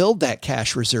can build that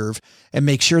cash reserve and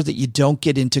make sure that you don't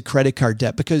get into credit card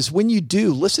debt. Because when you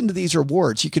do, listen to these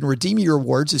rewards. You can redeem your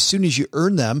rewards as soon as you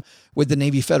earn them with the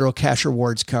Navy Federal Cash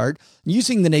Rewards card.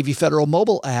 Using the Navy Federal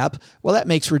mobile app, well, that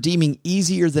makes redeeming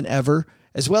easier than ever,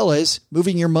 as well as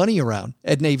moving your money around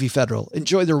at Navy Federal.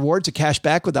 Enjoy the rewards of cash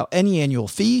back without any annual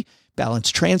fee, balance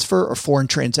transfer, or foreign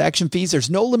transaction fees. There's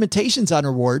no limitations on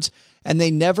rewards, and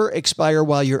they never expire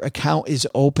while your account is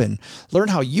open. Learn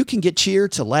how you can get cheer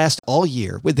to last all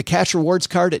year with the Cash Rewards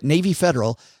card at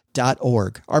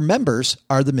NavyFederal.org. Our members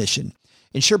are the mission.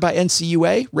 Insured by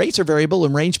NCUA, rates are variable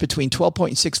and range between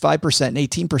 12.65% and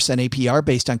 18% APR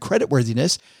based on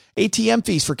creditworthiness. ATM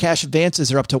fees for cash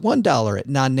advances are up to $1 at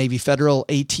non-Navy Federal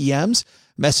ATMs.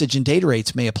 Message and data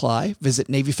rates may apply. Visit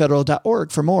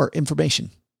NavyFederal.org for more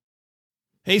information.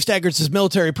 Hey, Staggers, is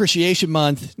Military Appreciation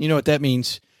Month. You know what that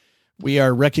means. We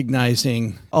are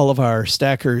recognizing all of our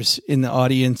stackers in the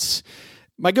audience.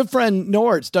 My good friend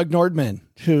Doug Nordman,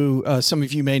 who some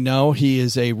of you may know, he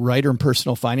is a writer in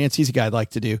personal finance. He's a guy I'd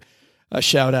like to do a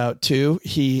shout out to.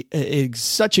 He is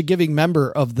such a giving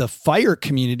member of the FIRE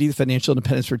community, the Financial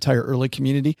Independence Retire Early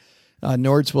community.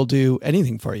 Nords will do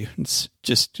anything for you. It's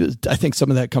just, I think some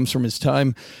of that comes from his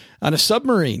time on a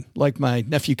submarine, like my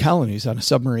nephew Colin, who's on a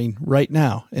submarine right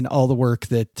now, and all the work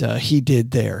that he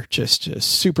did there. Just a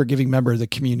super giving member of the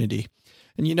community.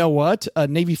 And you know what?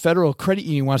 Navy Federal Credit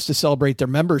Union wants to celebrate their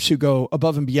members who go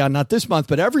above and beyond, not this month,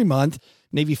 but every month.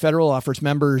 Navy Federal offers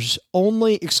members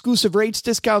only exclusive rates,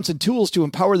 discounts, and tools to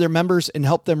empower their members and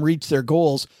help them reach their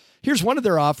goals. Here's one of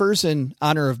their offers in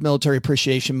honor of Military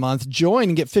Appreciation Month. Join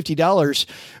and get $50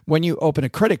 when you open a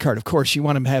credit card. Of course, you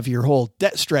want to have your whole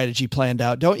debt strategy planned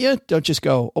out, don't you? Don't just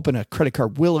go open a credit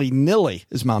card willy-nilly,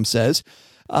 as Mom says.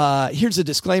 Here's a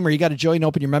disclaimer. You got to join and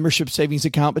open your membership savings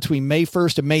account between May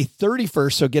 1st and May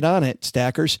 31st, so get on it,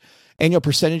 stackers. Annual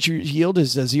percentage yield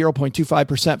is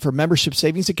 0.25% for membership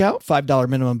savings account, $5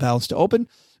 minimum balance to open.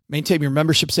 Maintain your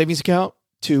membership savings account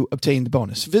to obtain the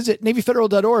bonus. Visit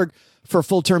NavyFederal.org for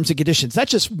full terms and conditions.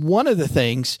 That's just one of the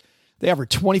things. They offer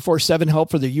 24/7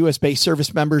 help for their U.S.-based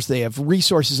service members. They have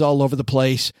resources all over the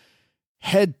place.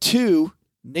 Head to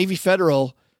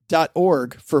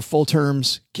NavyFederal.org for full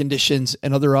terms, conditions,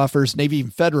 and other offers. Navy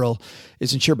Federal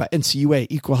is insured by NCUA,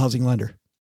 Equal Housing Lender.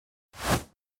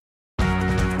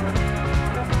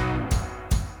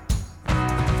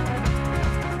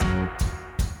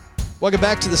 Welcome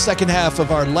back to the second half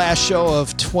of our last show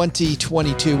of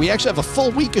 2022. We actually have a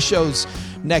full week of shows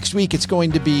next week. It's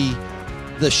going to be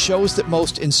the shows that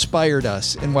most inspired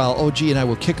us. And while OG and I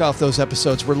will kick off those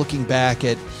episodes, we're looking back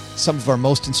at some of our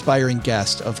most inspiring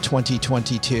guests of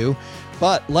 2022.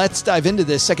 But let's dive into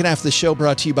this second half of the show,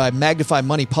 brought to you by Magnify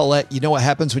Money. Paulette, you know what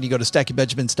happens when you go to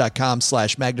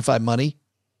stackingbenjamins.com/magnify-money?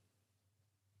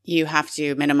 You have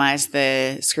to minimize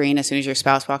the screen as soon as your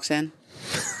spouse walks in.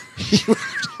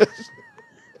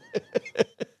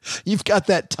 You've got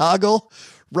that toggle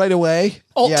right away.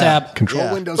 Alt-tab.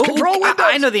 Control Windows. Ooh, Control Windows.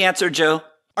 I know the answer, Joe.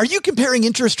 Are you comparing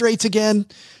interest rates again?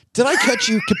 Did I catch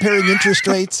you comparing interest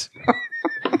rates?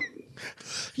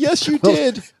 Yes, you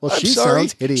did. Well, I'm she sorry.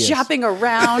 sounds hideous. Shopping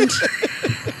around.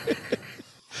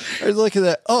 I look at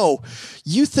that. Oh,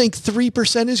 you think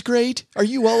 3% is great? Are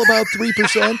you all about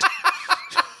 3%?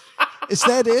 Is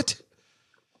that it?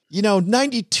 You know,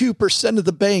 92% of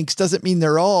the banks doesn't mean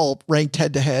they're all ranked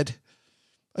head to head.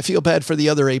 I feel bad for the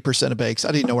other 8% of banks.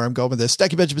 I didn't know where I'm going with this.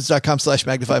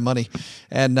 StackingBenjamins.com/magnify-money.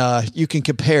 And you can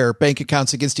compare bank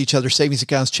accounts against each other, savings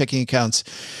accounts, checking accounts.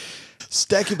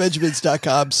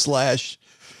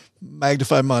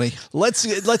 StackingBenjamins.com/magnify-money. Let's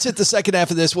hit the second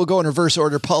half of this. We'll go in reverse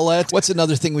order. Paulette, what's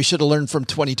another thing we should have learned from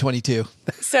 2022?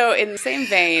 So in the same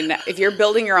vein, if you're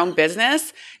building your own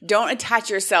business, don't attach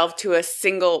yourself to a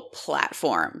single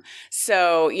platform.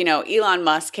 So, you know, Elon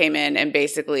Musk came in and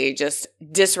basically just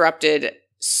disrupted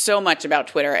so much about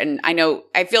Twitter. And I know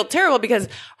I feel terrible because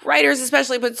writers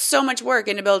especially put so much work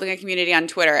into building a community on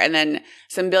Twitter. And then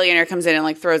some billionaire comes in and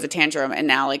like throws a tantrum and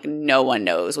now like no one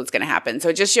knows what's going to happen. So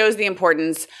it just shows the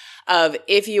importance of,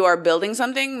 if you are building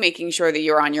something, making sure that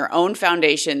you're on your own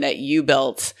foundation that you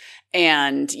built.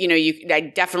 And, you know, I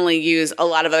definitely use a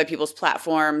lot of other people's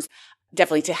platforms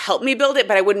definitely to help me build it,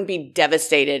 but I wouldn't be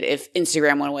devastated if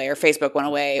Instagram went away or Facebook went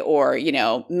away or, you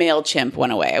know, MailChimp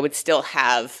went away. I would still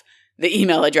have the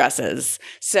email addresses.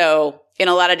 So in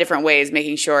a lot of different ways,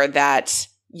 making sure that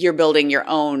you're building your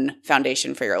own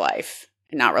foundation for your life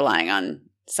and not relying on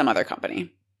some other company.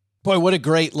 Boy, what a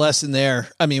great lesson there.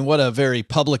 I mean, what a very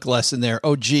public lesson there.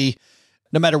 OG,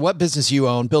 no matter what business you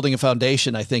own, building a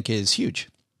foundation, I think, is huge.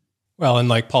 Well, and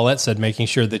like Paulette said, making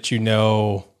sure that you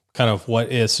know kind of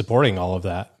what is supporting all of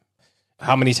that.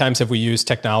 How many times have we used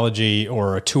technology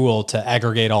or a tool to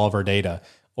aggregate all of our data?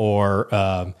 Or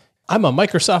I'm a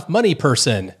Microsoft money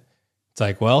person. It's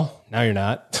like, well, now you're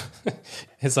not.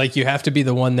 It's like you have to be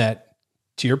the one that,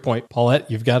 to your point, Paulette,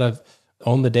 you've got to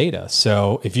own the data.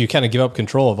 So if you kind of give up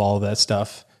control of all of that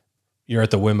stuff, you're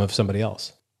at the whim of somebody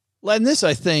else. And this,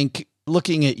 I think,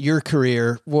 looking at your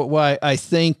career, why I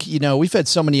think, you know, we've had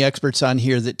so many experts on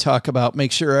here that talk about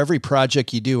make sure every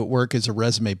project you do at work is a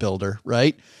resume builder,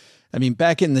 right? I mean,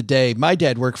 back in the day, my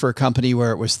dad worked for a company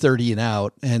where it was 30 and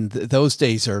out, and those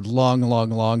days are long,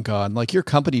 long, long gone. Like, your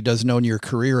company doesn't own your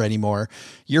career anymore.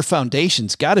 Your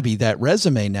foundation's got to be that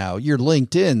resume now. Your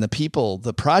LinkedIn, the people,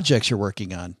 the projects you're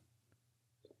working on.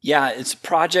 Yeah, it's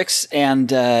projects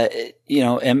and, you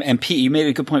know, you made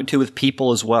a good point too with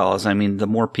people as well. As I mean, the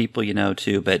more people you know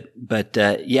too, but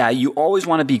yeah, you always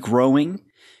want to be growing.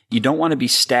 You don't want to be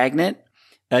stagnant.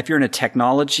 If you're in a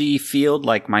technology field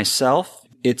like myself,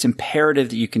 it's imperative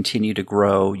that you continue to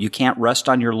grow. You can't rest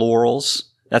on your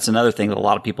laurels. That's another thing that a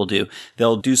lot of people do.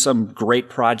 They'll do some great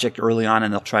project early on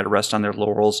and they'll try to rest on their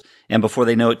laurels. And before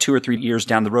they know it, 2 or 3 years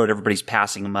down the road, everybody's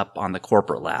passing them up on the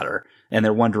corporate ladder. and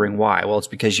they're wondering why. Well, it's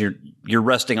because you're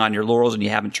resting on your laurels and you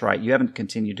haven't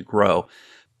continued to grow.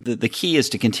 The key is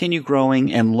to continue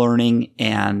growing and learning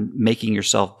and making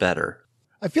yourself better.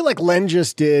 I feel like Len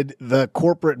just did the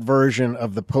corporate version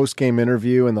of the post-game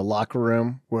interview in the locker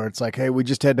room where it's like, hey, we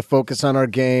just had to focus on our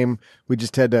game. We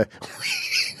just had to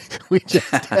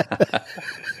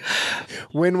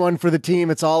win one for the team.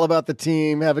 It's all about the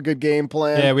team. Have a good game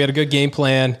plan. Yeah, we had a good game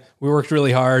plan. We worked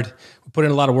really hard. We put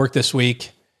in a lot of work this week.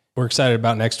 We're excited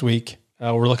about next week.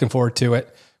 We're looking forward to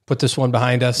it. Put this one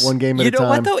behind us. One game at a time. You know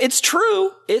what, though? It's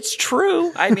true. It's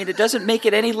true. I mean, it doesn't make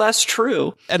it any less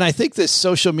true. And I think this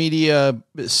social media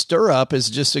stir up is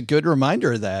just a good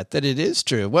reminder of that it is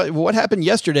true. What happened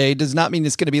yesterday does not mean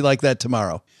it's going to be like that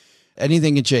tomorrow.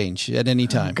 Anything can change at any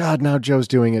time. Oh, God, now Joe's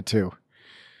doing it too.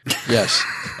 Yes.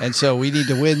 And so we need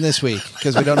to win this week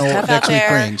because we don't know what next week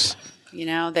brings. You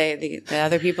know, the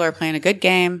other people are playing a good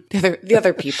game. The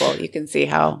other people, you can see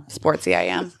how sportsy I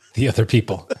am. The other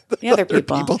people. The other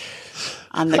people.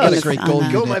 On the Not a great goal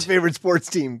Go my favorite sports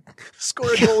team.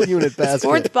 Score a goal unit basket.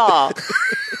 Sports ball.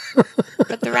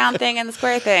 Put the round thing and the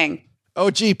square thing. Oh,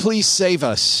 gee, please save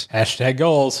us. Hashtag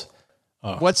goals.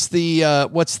 Oh. What's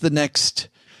the next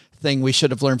thing we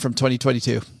should have learned from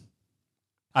 2022?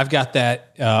 I've got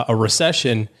that a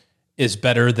recession is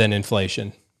better than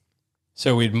inflation.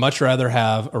 So we'd much rather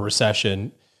have a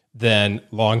recession than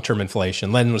long-term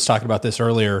inflation. Len was talking about this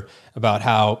earlier about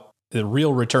how the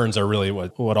real returns are really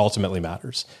what ultimately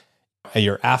matters.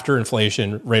 Your after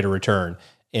inflation rate of return.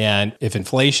 And if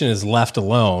inflation is left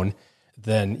alone,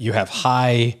 then you have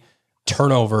high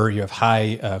turnover, you have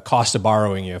high cost of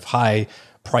borrowing, you have high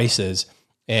prices.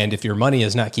 And if your money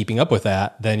is not keeping up with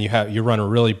that, then you run a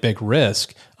really big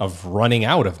risk of running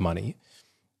out of money.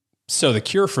 So the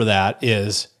cure for that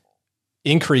is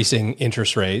increasing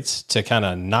interest rates to kind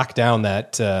of knock down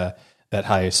that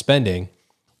high spending.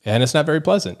 And it's not very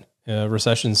pleasant.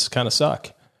 Recessions kind of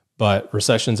suck, but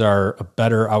recessions are a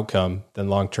better outcome than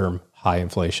long-term high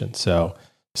inflation. So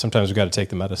sometimes we've got to take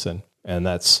the medicine, and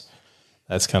that's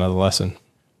kind of the lesson.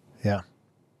 Yeah.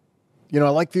 You know, I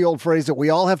like the old phrase that we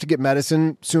all have to get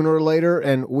medicine sooner or later,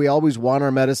 and we always want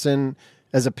our medicine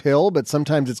as a pill, but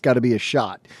sometimes it's got to be a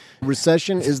shot.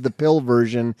 Recession is the pill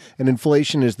version, and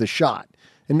inflation is the shot.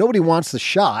 And nobody wants the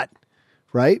shot,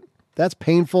 right? That's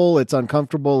painful. It's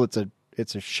uncomfortable. It's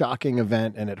a shocking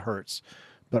event, and it hurts.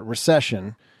 But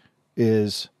recession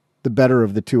is the better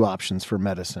of the two options for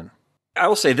medicine. I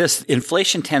will say this,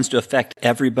 inflation tends to affect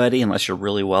everybody unless you're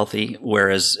really wealthy,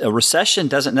 whereas a recession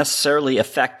doesn't necessarily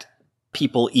affect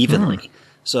people evenly.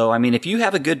 So, I mean, if you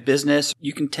have a good business,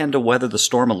 you can tend to weather the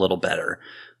storm a little better.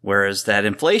 Whereas that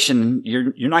inflation,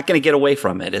 you're not going to get away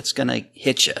from it. It's going to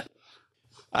hit you.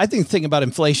 I think the thing about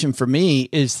inflation for me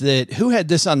is that who had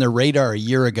this on their radar a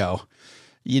year ago?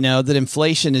 You know, that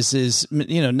inflation is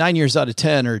 9 years out of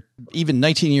 10 or even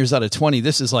 19 years out of 20.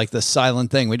 This is like the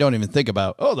silent thing we don't even think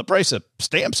about. Oh, the price of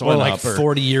stamps went like up. Or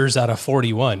 40 years out of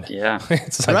 41. Yeah.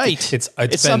 It's like, right. It's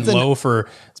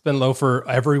been low for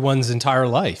everyone's entire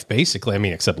life, basically. I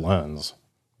mean, except Len's.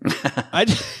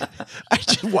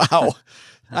 Wow.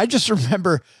 I just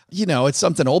remember, it's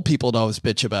something old people always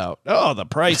bitch about. Oh, the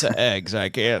price of eggs. I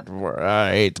hate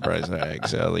the price of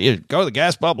eggs. You go to the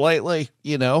gas pump lately,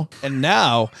 and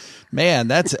now, man,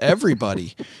 that's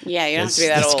everybody. Yeah, you don't have to be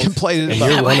that old. Complaining And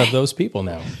about you're one of those people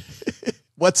now.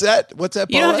 What's that? What's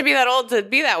that? You don't have to be that old to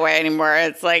be that way anymore.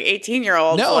 It's like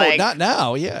 18-year-olds. No, like, not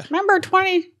now. Yeah. Remember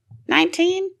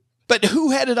 2019? But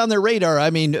who had it on their radar? I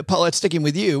mean, Paulette, sticking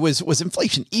with you, was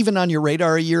inflation even on your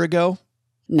radar a year ago?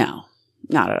 No.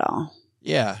 Not at all.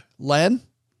 Yeah. Len?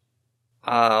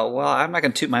 Well, I'm not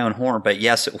going to toot my own horn, but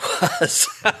yes, it was.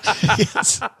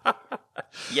 Yes.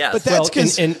 Yes. But that's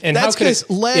because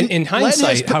Len, in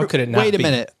hindsight, how could it not be? Wait a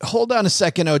minute. Hold on a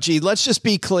second, OG. Let's just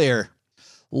be clear.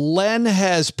 Len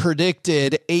has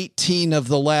predicted 18 of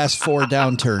the last 4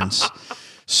 downturns.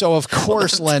 So of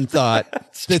course Len thought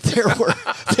that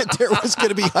there was going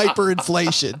to be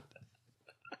hyperinflation.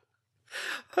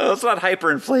 Oh, it's not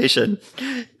hyperinflation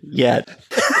yet.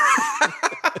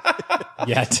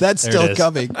 That's still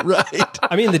coming, right?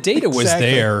 I mean, the data was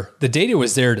there. The data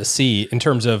was there to see in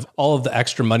terms of all of the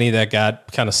extra money that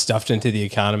got kind of stuffed into the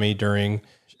economy during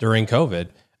COVID.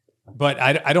 But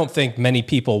I don't think many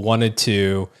people wanted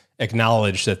to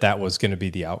acknowledge that was going to be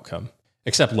the outcome,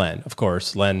 except Len, of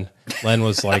course. Len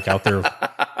was like out there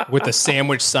with the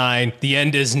sandwich sign. The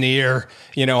end is near,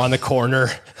 on the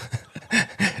corner.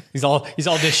 He's all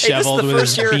disheveled with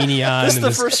his beanie on. This is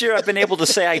the first year I've been able to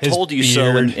say I told you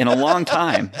so in a long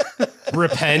time.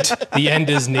 Repent. The end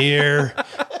is near.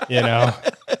 Are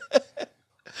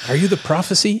you the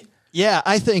prophecy? Yeah,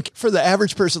 I think for the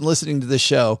average person listening to this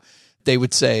show, they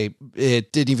would say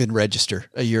it didn't even register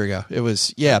a year ago. It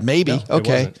was, maybe. No,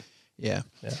 okay. Yeah.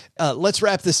 Let's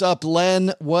wrap this up.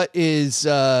 Len, what is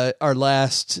our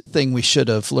last thing we should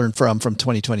have learned from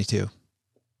 2022?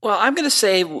 Well, I'm going to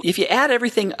say if you add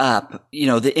everything up,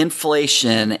 the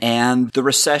inflation and the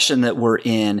recession that we're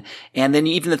in, and then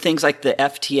even the things like the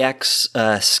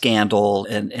FTX scandal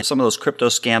and some of those crypto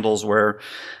scandals where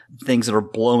things that are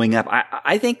blowing up,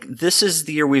 I think this is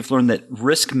the year we've learned that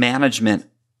risk management,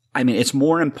 it's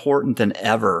more important than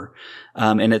ever.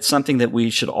 And it's something that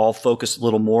we should all focus a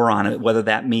little more on, whether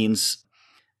that means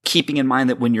keeping in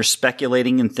mind that when you're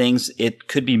speculating in things, it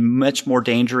could be much more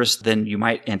dangerous than you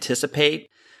might anticipate.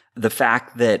 The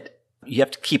fact that you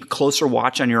have to keep a closer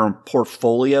watch on your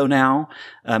portfolio now.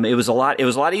 It was a lot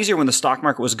easier when the stock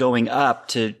market was going up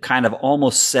to kind of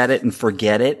almost set it and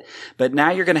forget it. But now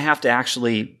you're going to have to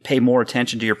actually pay more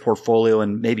attention to your portfolio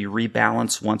and maybe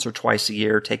rebalance once or twice a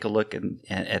year. Take a look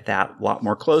at that a lot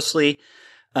more closely.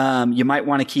 You might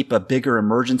want to keep a bigger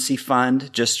emergency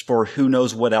fund just for who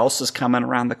knows what else is coming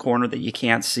around the corner that you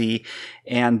can't see.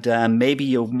 And maybe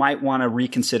you might want to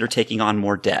reconsider taking on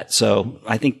more debt. So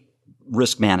I think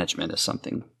risk management is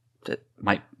something that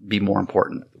might be more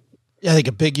important. Yeah, I think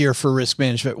a big year for risk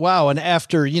management. Wow. And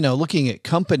after, looking at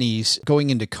companies going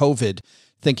into COVID,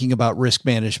 thinking about risk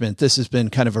management, this has been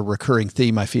kind of a recurring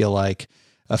theme, I feel like,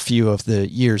 a few of the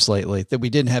years lately that we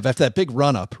didn't have after that big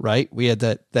run up, right? We had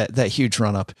that huge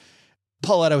run up.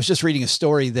 Paulette, I was just reading a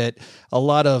story that a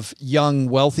lot of young,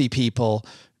 wealthy people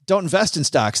don't invest in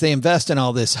stocks. They invest in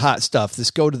all this hot stuff,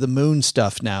 this go to the moon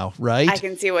stuff now, right? I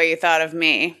can see what you thought of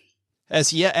me.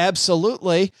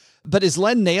 Absolutely. But has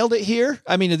Len nailed it here?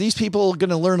 Are these people going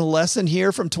to learn a lesson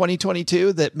here from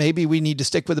 2022 that maybe we need to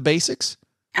stick with the basics?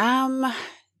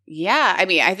 Yeah.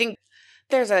 I think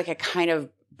there's like a kind of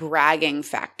bragging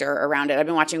factor around it. I've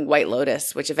been watching White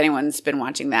Lotus, which if anyone's been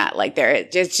watching that,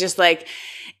 it's just like,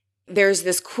 there's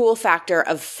this cool factor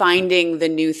of finding the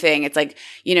new thing. It's like,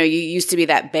 you used to be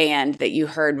that band that you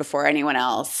heard before anyone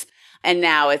else. And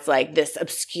now it's like this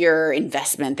obscure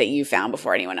investment that you found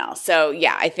before anyone else. So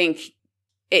yeah, I think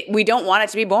we don't want it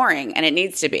to be boring, and it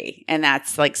needs to be. And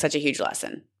that's like such a huge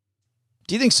lesson.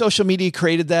 Do you think social media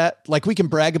created that? Like we can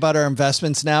brag about our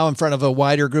investments now in front of a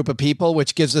wider group of people,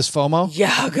 which gives us FOMO?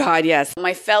 Yeah, God, yes.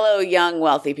 My fellow young,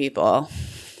 wealthy people,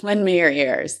 lend me your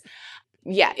ears.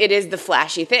 Yeah, it is the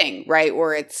flashy thing, right?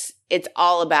 Where it's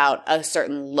all about a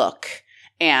certain look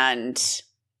and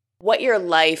what your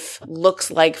life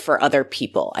looks like for other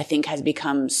people, I think has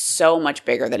become so much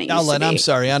bigger than it used to be. I'm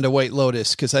sorry, on to White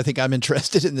Lotus, because I think I'm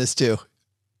interested in this too.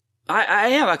 I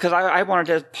am, because I wanted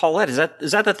to, Paulette, is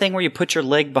that the thing where you put your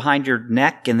leg behind your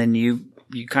neck and then you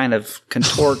kind of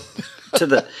contort to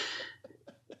the,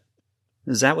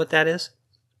 is that what that is?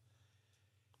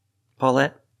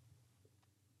 Paulette?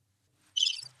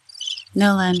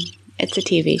 No, Len. It's a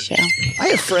TV show. I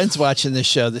have friends watching this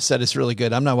show that said it's really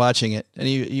good. I'm not watching it.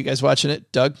 Any you guys watching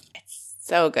it? Doug? It's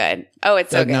so good. Oh, it's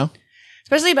Doug, so good. No?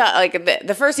 Especially about like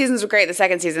the first seasons were great. The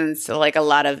second season's like a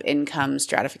lot of income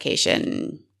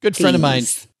stratification. Good friend of mine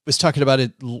was talking about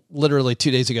it literally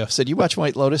 2 days ago. Said, "You watch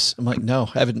White Lotus?" I'm like, "No,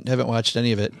 haven't watched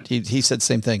any of it." He said the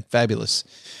same thing. Fabulous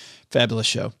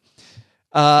show.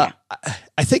 I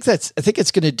think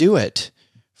it's going to do it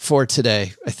for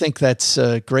today. I think that's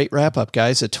a great wrap up,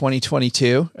 guys, at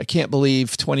 2022. I can't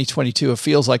believe 2022. It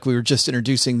feels like we were just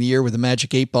introducing the year with a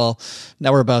Magic 8 Ball.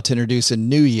 Now we're about to introduce a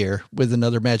new year with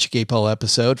another Magic 8 Ball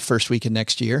episode, first week of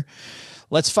next year.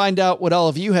 Let's find out what all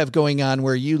of you have going on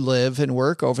where you live and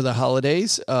work over the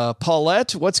holidays.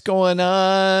 Paulette, what's going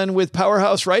on with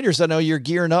Powerhouse Writers? I know you're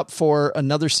gearing up for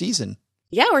another season.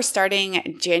 Yeah, we're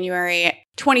starting January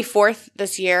 24th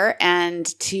this year. And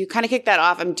to kind of kick that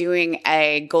off, I'm doing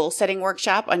a goal setting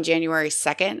workshop on January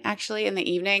 2nd, actually, in the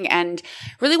evening. And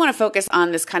really want to focus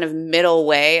on this kind of middle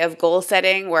way of goal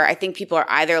setting where I think people are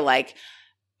either like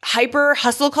hyper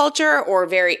hustle culture or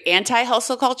very anti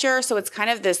hustle culture. So it's kind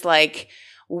of this like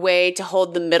way to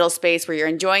hold the middle space where you're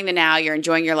enjoying the now, you're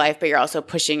enjoying your life, but you're also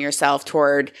pushing yourself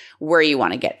toward where you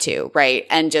want to get to, right?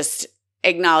 And just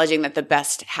acknowledging that the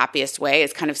best, happiest way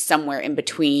is kind of somewhere in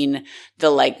between the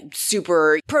like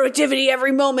super productivity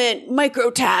every moment,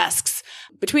 micro tasks,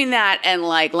 between that and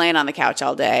like laying on the couch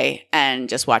all day and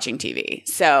just watching TV.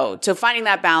 So finding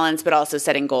that balance, but also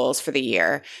setting goals for the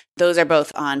year. Those are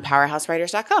both on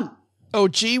powerhousewriters.com. Oh,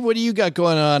 gee, what do you got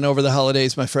going on over the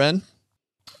holidays, my friend?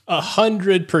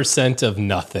 100% of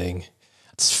nothing.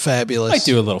 It's fabulous. I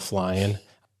do a little flying.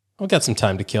 I've got some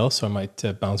time to kill, so I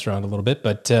might bounce around a little bit.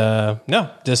 But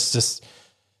no, just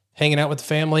hanging out with the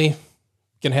family.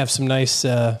 Gonna have some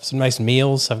nice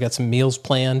meals. I've got some meals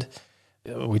planned.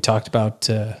 We talked about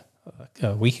a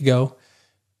a week ago.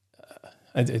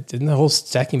 Didn't the whole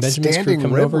Stacking Benjamins crew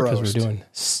come over because we're doing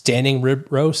standing rib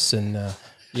roasts and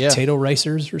potato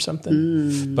ricers or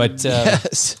something? But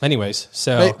anyways,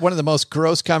 so one of the most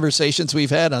gross conversations we've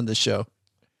had on this show.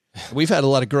 We've had a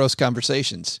lot of gross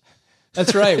conversations.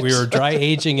 That's right. We were dry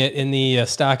aging it in the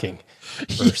stocking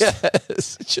first.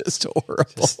 Yes, just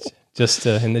horrible. Just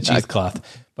in the cheesecloth.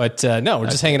 But no, we're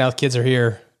just hanging out. Kids are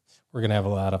here. We're gonna have a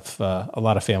lot of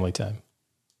family time.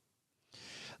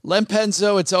 Len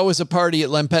Penzo, it's always a party at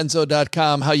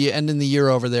lenpenzo.com. How you ending the year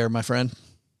over there, my friend?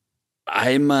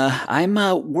 I'm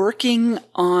working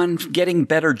on getting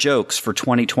better jokes for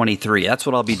 2023. That's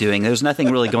what I'll be doing. There's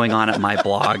nothing really going on at my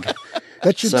blog.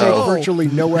 That should take virtually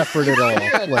no effort at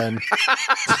all, Len.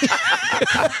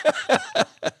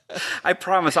 I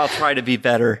promise I'll try to be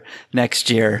better next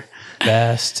year.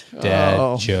 Best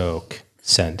dad joke.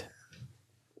 Send.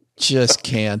 Just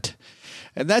can't.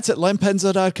 And that's at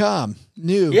lenpenzo.com.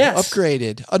 New,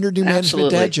 upgraded, under new management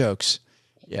dad jokes.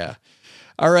 Yeah.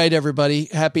 All right, everybody.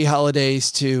 Happy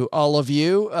holidays to all of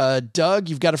you. Doug,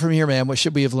 you've got it from here, man. What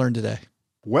should we have learned today?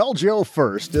 Well, Joe,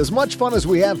 first, as much fun as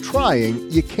we have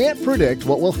trying, you can't predict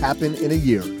what will happen in a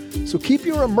year. So keep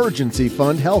your emergency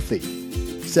fund healthy.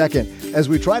 Second, as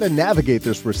we try to navigate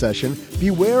this recession,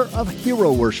 beware of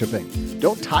hero worshiping.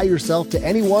 Don't tie yourself to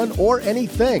anyone or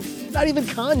anything, not even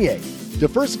Kanye.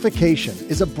 Diversification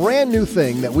is a brand new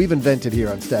thing that we've invented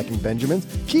here on Stacking Benjamins.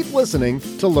 Keep listening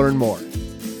to learn more.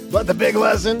 But the big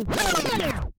lesson?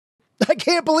 I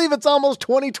can't believe it's almost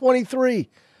 2023.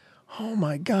 Oh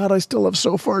my God, I still have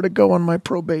so far to go on my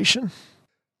probation.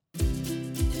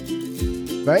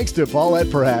 Thanks to Paulette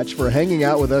Perhatch for hanging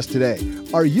out with us today.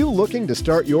 Are you looking to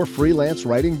start your freelance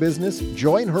writing business?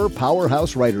 Join her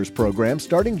Powerhouse Writers program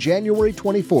starting January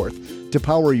 24th to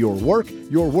power your work,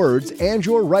 your words, and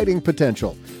your writing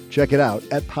potential. Check it out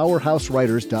at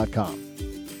powerhousewriters.com.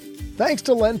 Thanks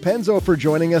to Len Penzo for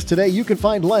joining us today. You can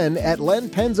find Len at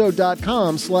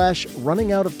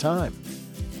lenpenzo.com/runningoutofTime.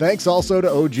 Thanks also to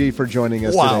OG for joining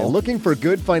us today. Looking for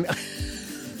good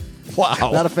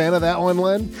Wow. Not a fan of that one,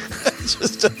 Len?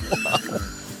 Just wow.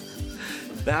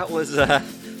 That was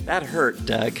that hurt,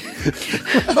 Doug.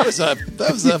 That was a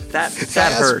that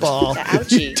hurt.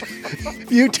 Ouchie.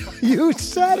 You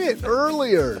said it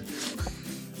earlier.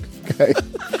 Okay.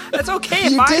 That's okay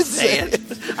if I say it.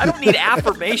 I don't need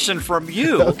affirmation from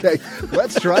you. Okay,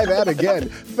 let's try that again.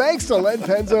 Thanks to Len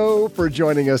Penzo for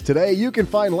joining us today. You can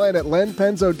find Len at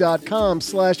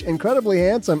lenpenzo.com/incredibly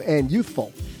handsome and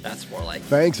youthful. That's more like.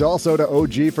 Thanks also to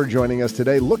OG for joining us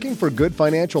today. Looking for good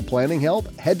financial planning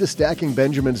help? Head to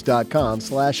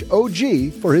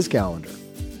stackingbenjamins.com/OG for his calendar.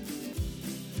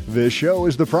 This show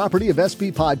is the property of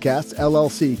SB Podcasts,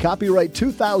 LLC. Copyright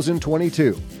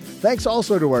 2022. Thanks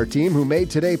also to our team who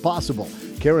made today possible.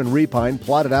 Karen Repine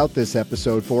plotted out this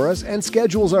episode for us and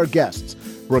schedules our guests.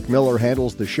 Brooke Miller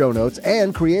handles the show notes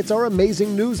and creates our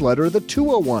amazing newsletter, The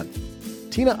 201.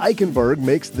 Tina Eichenberg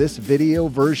makes this video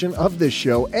version of this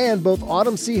show, and both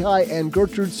Autumn Seahigh and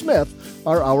Gertrude Smith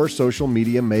are our social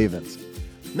media mavens.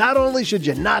 Not only should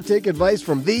you not take advice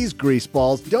from these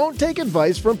greaseballs, don't take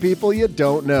advice from people you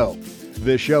don't know.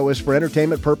 This show is for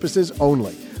entertainment purposes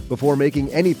only. Before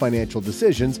making any financial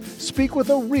decisions, speak with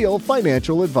a real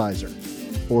financial advisor.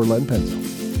 For Len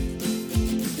Penzo.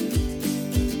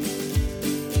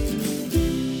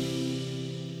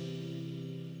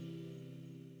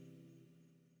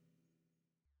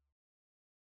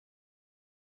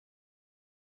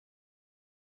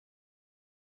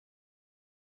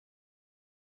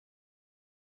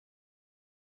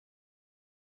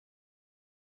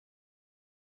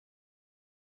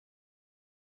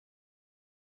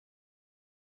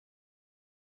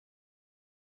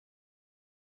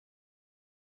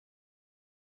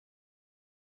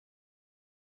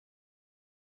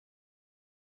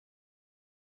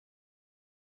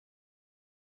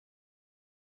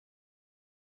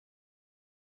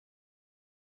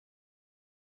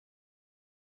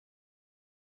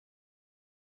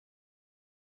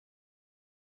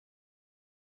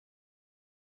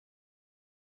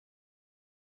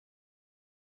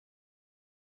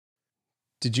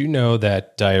 Did you know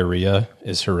that diarrhea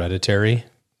is hereditary?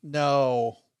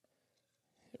 No.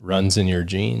 It runs in your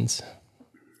genes.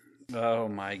 Oh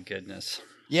my goodness.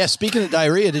 Yeah, speaking of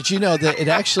diarrhea, did you know that it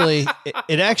actually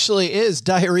is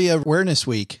Diarrhea Awareness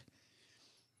Week?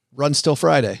 Runs till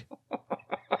Friday.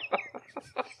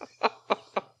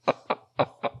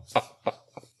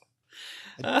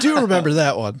 I do remember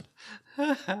that one.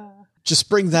 Just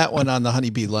bring that one on the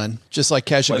Honeybee, Len. Just like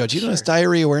Cash and go, do you know it's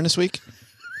Diarrhea Awareness Week?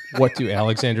 What do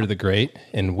Alexander the Great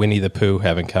and Winnie the Pooh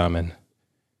have in common?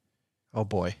 Oh,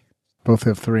 boy. Both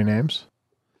have 3 names?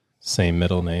 Same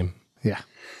middle name. Yeah.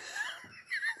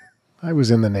 I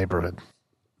was in the neighborhood.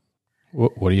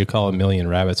 What do you call a million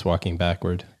rabbits walking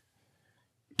backward?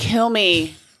 Kill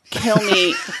me. Kill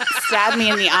me. Stab me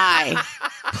in the eye.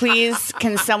 Please,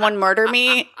 can someone murder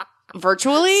me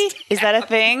virtually? Is that a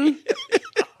thing?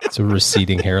 It's a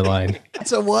receding hairline.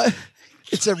 It's a what?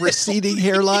 It's a receding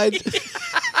hairline.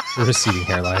 Receding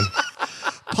hairline.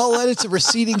 Paulette, it's a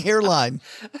receding hairline.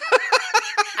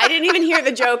 I didn't even hear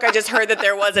the joke. I just heard that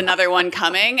there was another one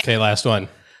coming. Okay, last one.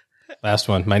 Last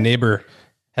one. My neighbor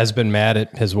has been mad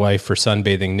at his wife for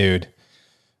sunbathing nude.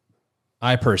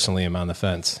 I personally am on the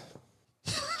fence.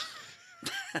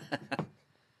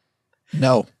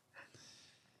 No.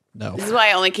 This is why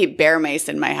I only keep bear mace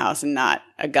in my house and not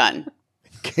a gun.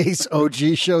 In case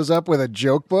OG shows up with a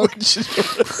joke book.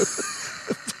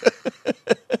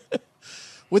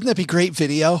 Wouldn't that be great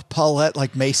video? Paulette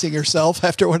like macing herself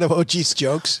after one of OG's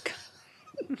jokes.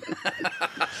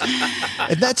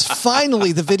 And that's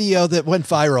finally the video that went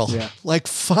viral. Yeah. Like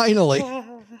finally.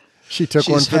 She took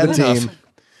one for the team. Enough.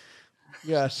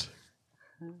 Yes.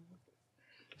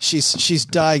 She's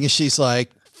dying and she's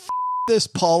like, this,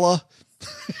 Paula.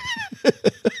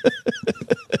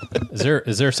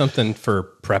 Is there something for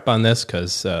prep on this?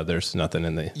 Because there's nothing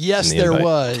in the Yes, in the there invite.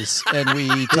 was, and we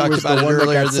It talked was about the it one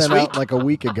earlier that got this sent week. out like a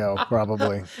week ago,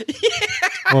 probably.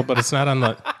 Well, but it's not on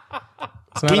the.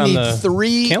 It's not We on need the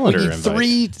three. calendar We need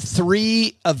invite.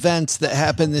 three events that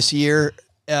happen this year.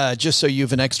 Just so you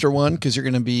have an extra one, because you're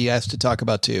going to be asked to talk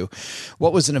about two.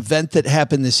 What was an event that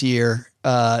happened this year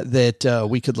that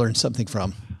we could learn something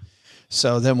from?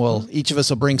 So then each of us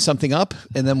will bring something up,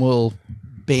 and then we'll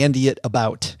bandy it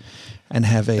about and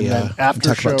have a After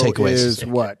talk show about takeaways. is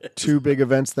what? 2 big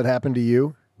events that happened to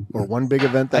you? Or one big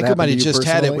event that I happened might to have you just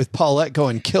had it personally? with Paulette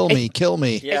going, "Kill me, kill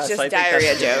me." Yes, It's I just think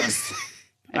diarrhea that's- jokes.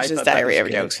 I It's just thought that diarrhea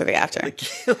was good. jokes for the after.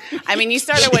 I mean, you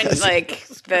started when like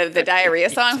the diarrhea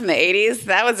song from the 80s.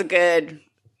 That was a good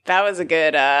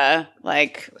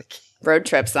like road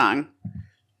trip song.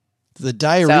 The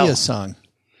diarrhea So- song.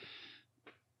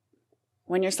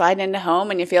 When you're sliding into home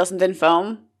and you feel something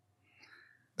foam.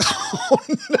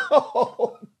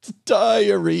 No,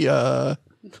 diarrhea.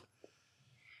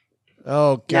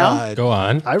 Oh God. Go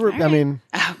on. I mean,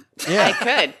 I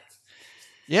could.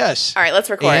 Yes. All right, let's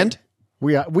record. And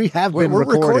we have We're been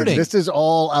recording. recording. This is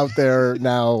all out there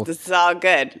now. This is all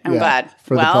good. I'm Yeah, glad.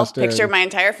 for the Well, posterity. picture my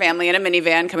entire family in a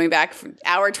minivan coming back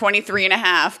hour 23 and a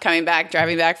half, driving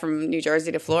back from New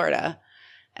Jersey to Florida.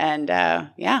 And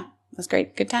yeah, it was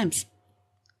great. Good times.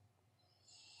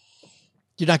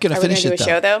 you're not going Are to we going finish to do a it though.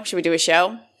 show though? Should we do a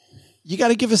show? You got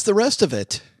to give us the rest of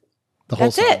it. The whole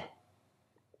That's song. it.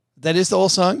 That is the whole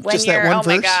song. When Just you're, that one oh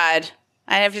verse. my God.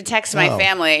 I have to text my Oh.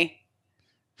 family.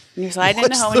 When you're sliding into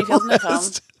What's home and you feel the something foam.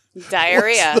 rest?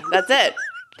 Diarrhea. That's it.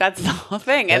 That's the whole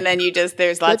thing. And then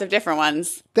there's lots of different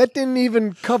ones. That didn't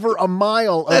even cover a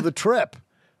mile of the trip.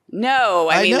 No,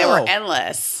 I I mean, they were know.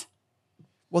 endless.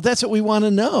 Well, that's what we want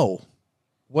to know.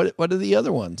 What are the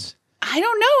other ones? I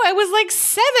don't know. I was like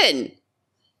 7.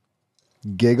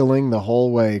 Giggling the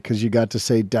whole way because you got to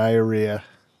say diarrhea.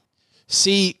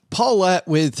 See, Paulette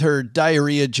with her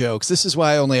diarrhea jokes. This is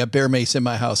why I only have bear mace in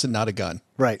my house and not a gun.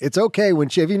 Right. It's okay when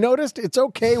have you noticed? It's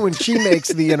okay when she makes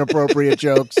the inappropriate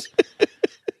jokes.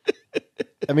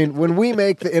 I mean, when we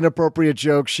make the inappropriate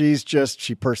jokes,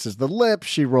 she purses the lips,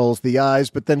 she rolls the eyes,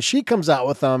 but then she comes out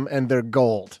with them and they're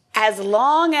gold. As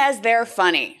long as they're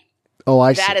funny. Oh,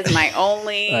 I see. That is my I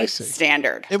only see.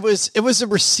 standard. It was a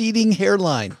receding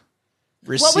hairline. What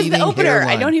was the Receding opener? hairline.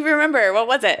 I don't even remember. What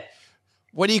was it?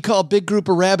 What do you call a big group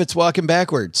of rabbits walking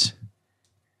backwards?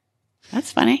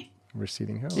 That's funny.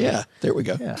 Receding hairline. Yeah, there we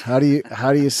go. Yeah. How do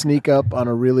you sneak up on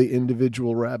a really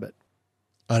individual rabbit?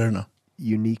 I don't know.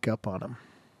 Unique up on them.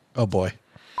 Oh boy.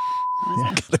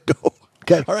 Gotta go.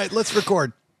 Okay. All right, let's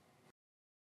record.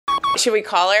 Should we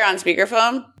call her on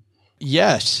speakerphone?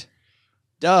 Yes.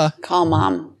 Duh. Call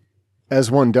mom, As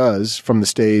one does from the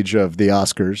stage of the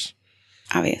Oscars.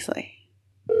 obviously.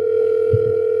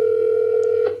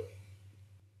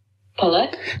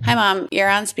 Paulette? Hi, Mom. You're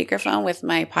on speakerphone with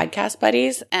my podcast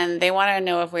buddies, and they want to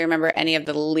know if we remember any of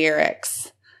the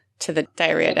lyrics to the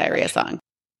diarrhea song.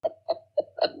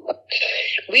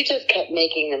 We just kept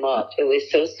making them up. It was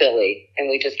so silly. And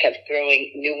we just kept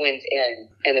throwing new ones in.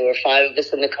 And there were 5 of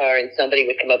us in the car, and somebody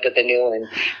would come up with a new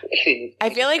one. I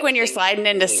feel like when you're sliding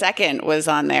into second was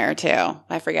on there, too.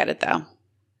 I forget it, though.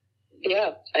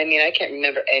 Yeah. I mean, I can't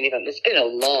remember any of them. It's been a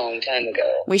long time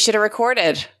ago. We should have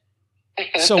recorded.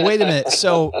 So wait a minute.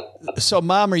 So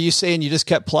Mom, are you saying you just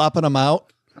kept plopping them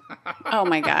out? Oh,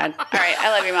 my God. All right. I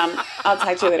love you, Mom. I'll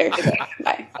talk to you later.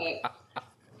 Bye.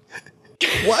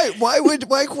 Why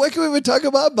can we even talk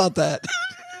about that?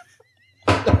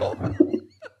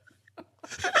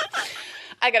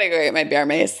 I gotta go get my bear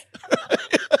mace.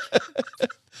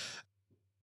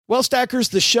 Well, Stackers,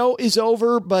 the show is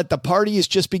over, but the party is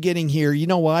just beginning here. You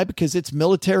know why? Because it's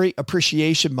Military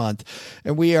Appreciation Month,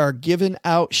 and we are giving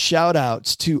out shout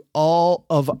outs to all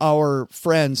of our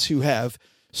friends who have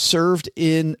served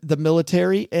in the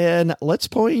military. And let's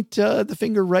point the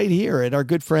finger right here at our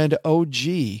good friend OG,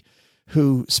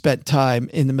 who spent time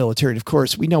in the military. And of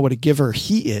course, we know what a giver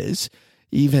he is,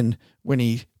 even when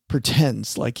he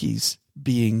pretends like he's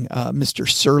being Mr.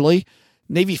 Surly.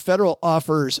 Navy Federal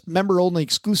offers member-only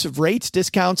exclusive rates,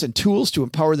 discounts, and tools to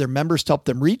empower their members to help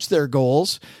them reach their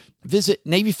goals. Visit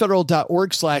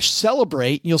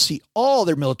NavyFederal.org/celebrate. You'll see all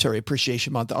their Military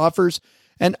Appreciation Month offers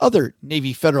and other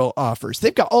Navy Federal offers.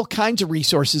 They've got all kinds of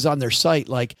resources on their site,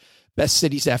 like best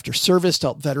cities after service to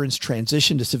help veterans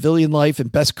transition to civilian life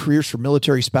and best careers for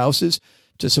military spouses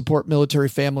to support military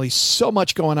families. So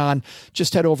much going on.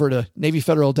 Just head over to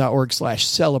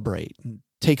NavyFederal.org/celebrate and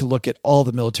take a look at all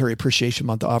the Military Appreciation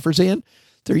Month offers and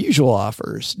their usual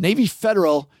offers. Navy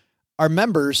Federal, our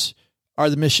members are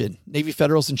the mission. Navy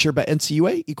Federal is insured by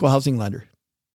NCUA, Equal Housing Lender.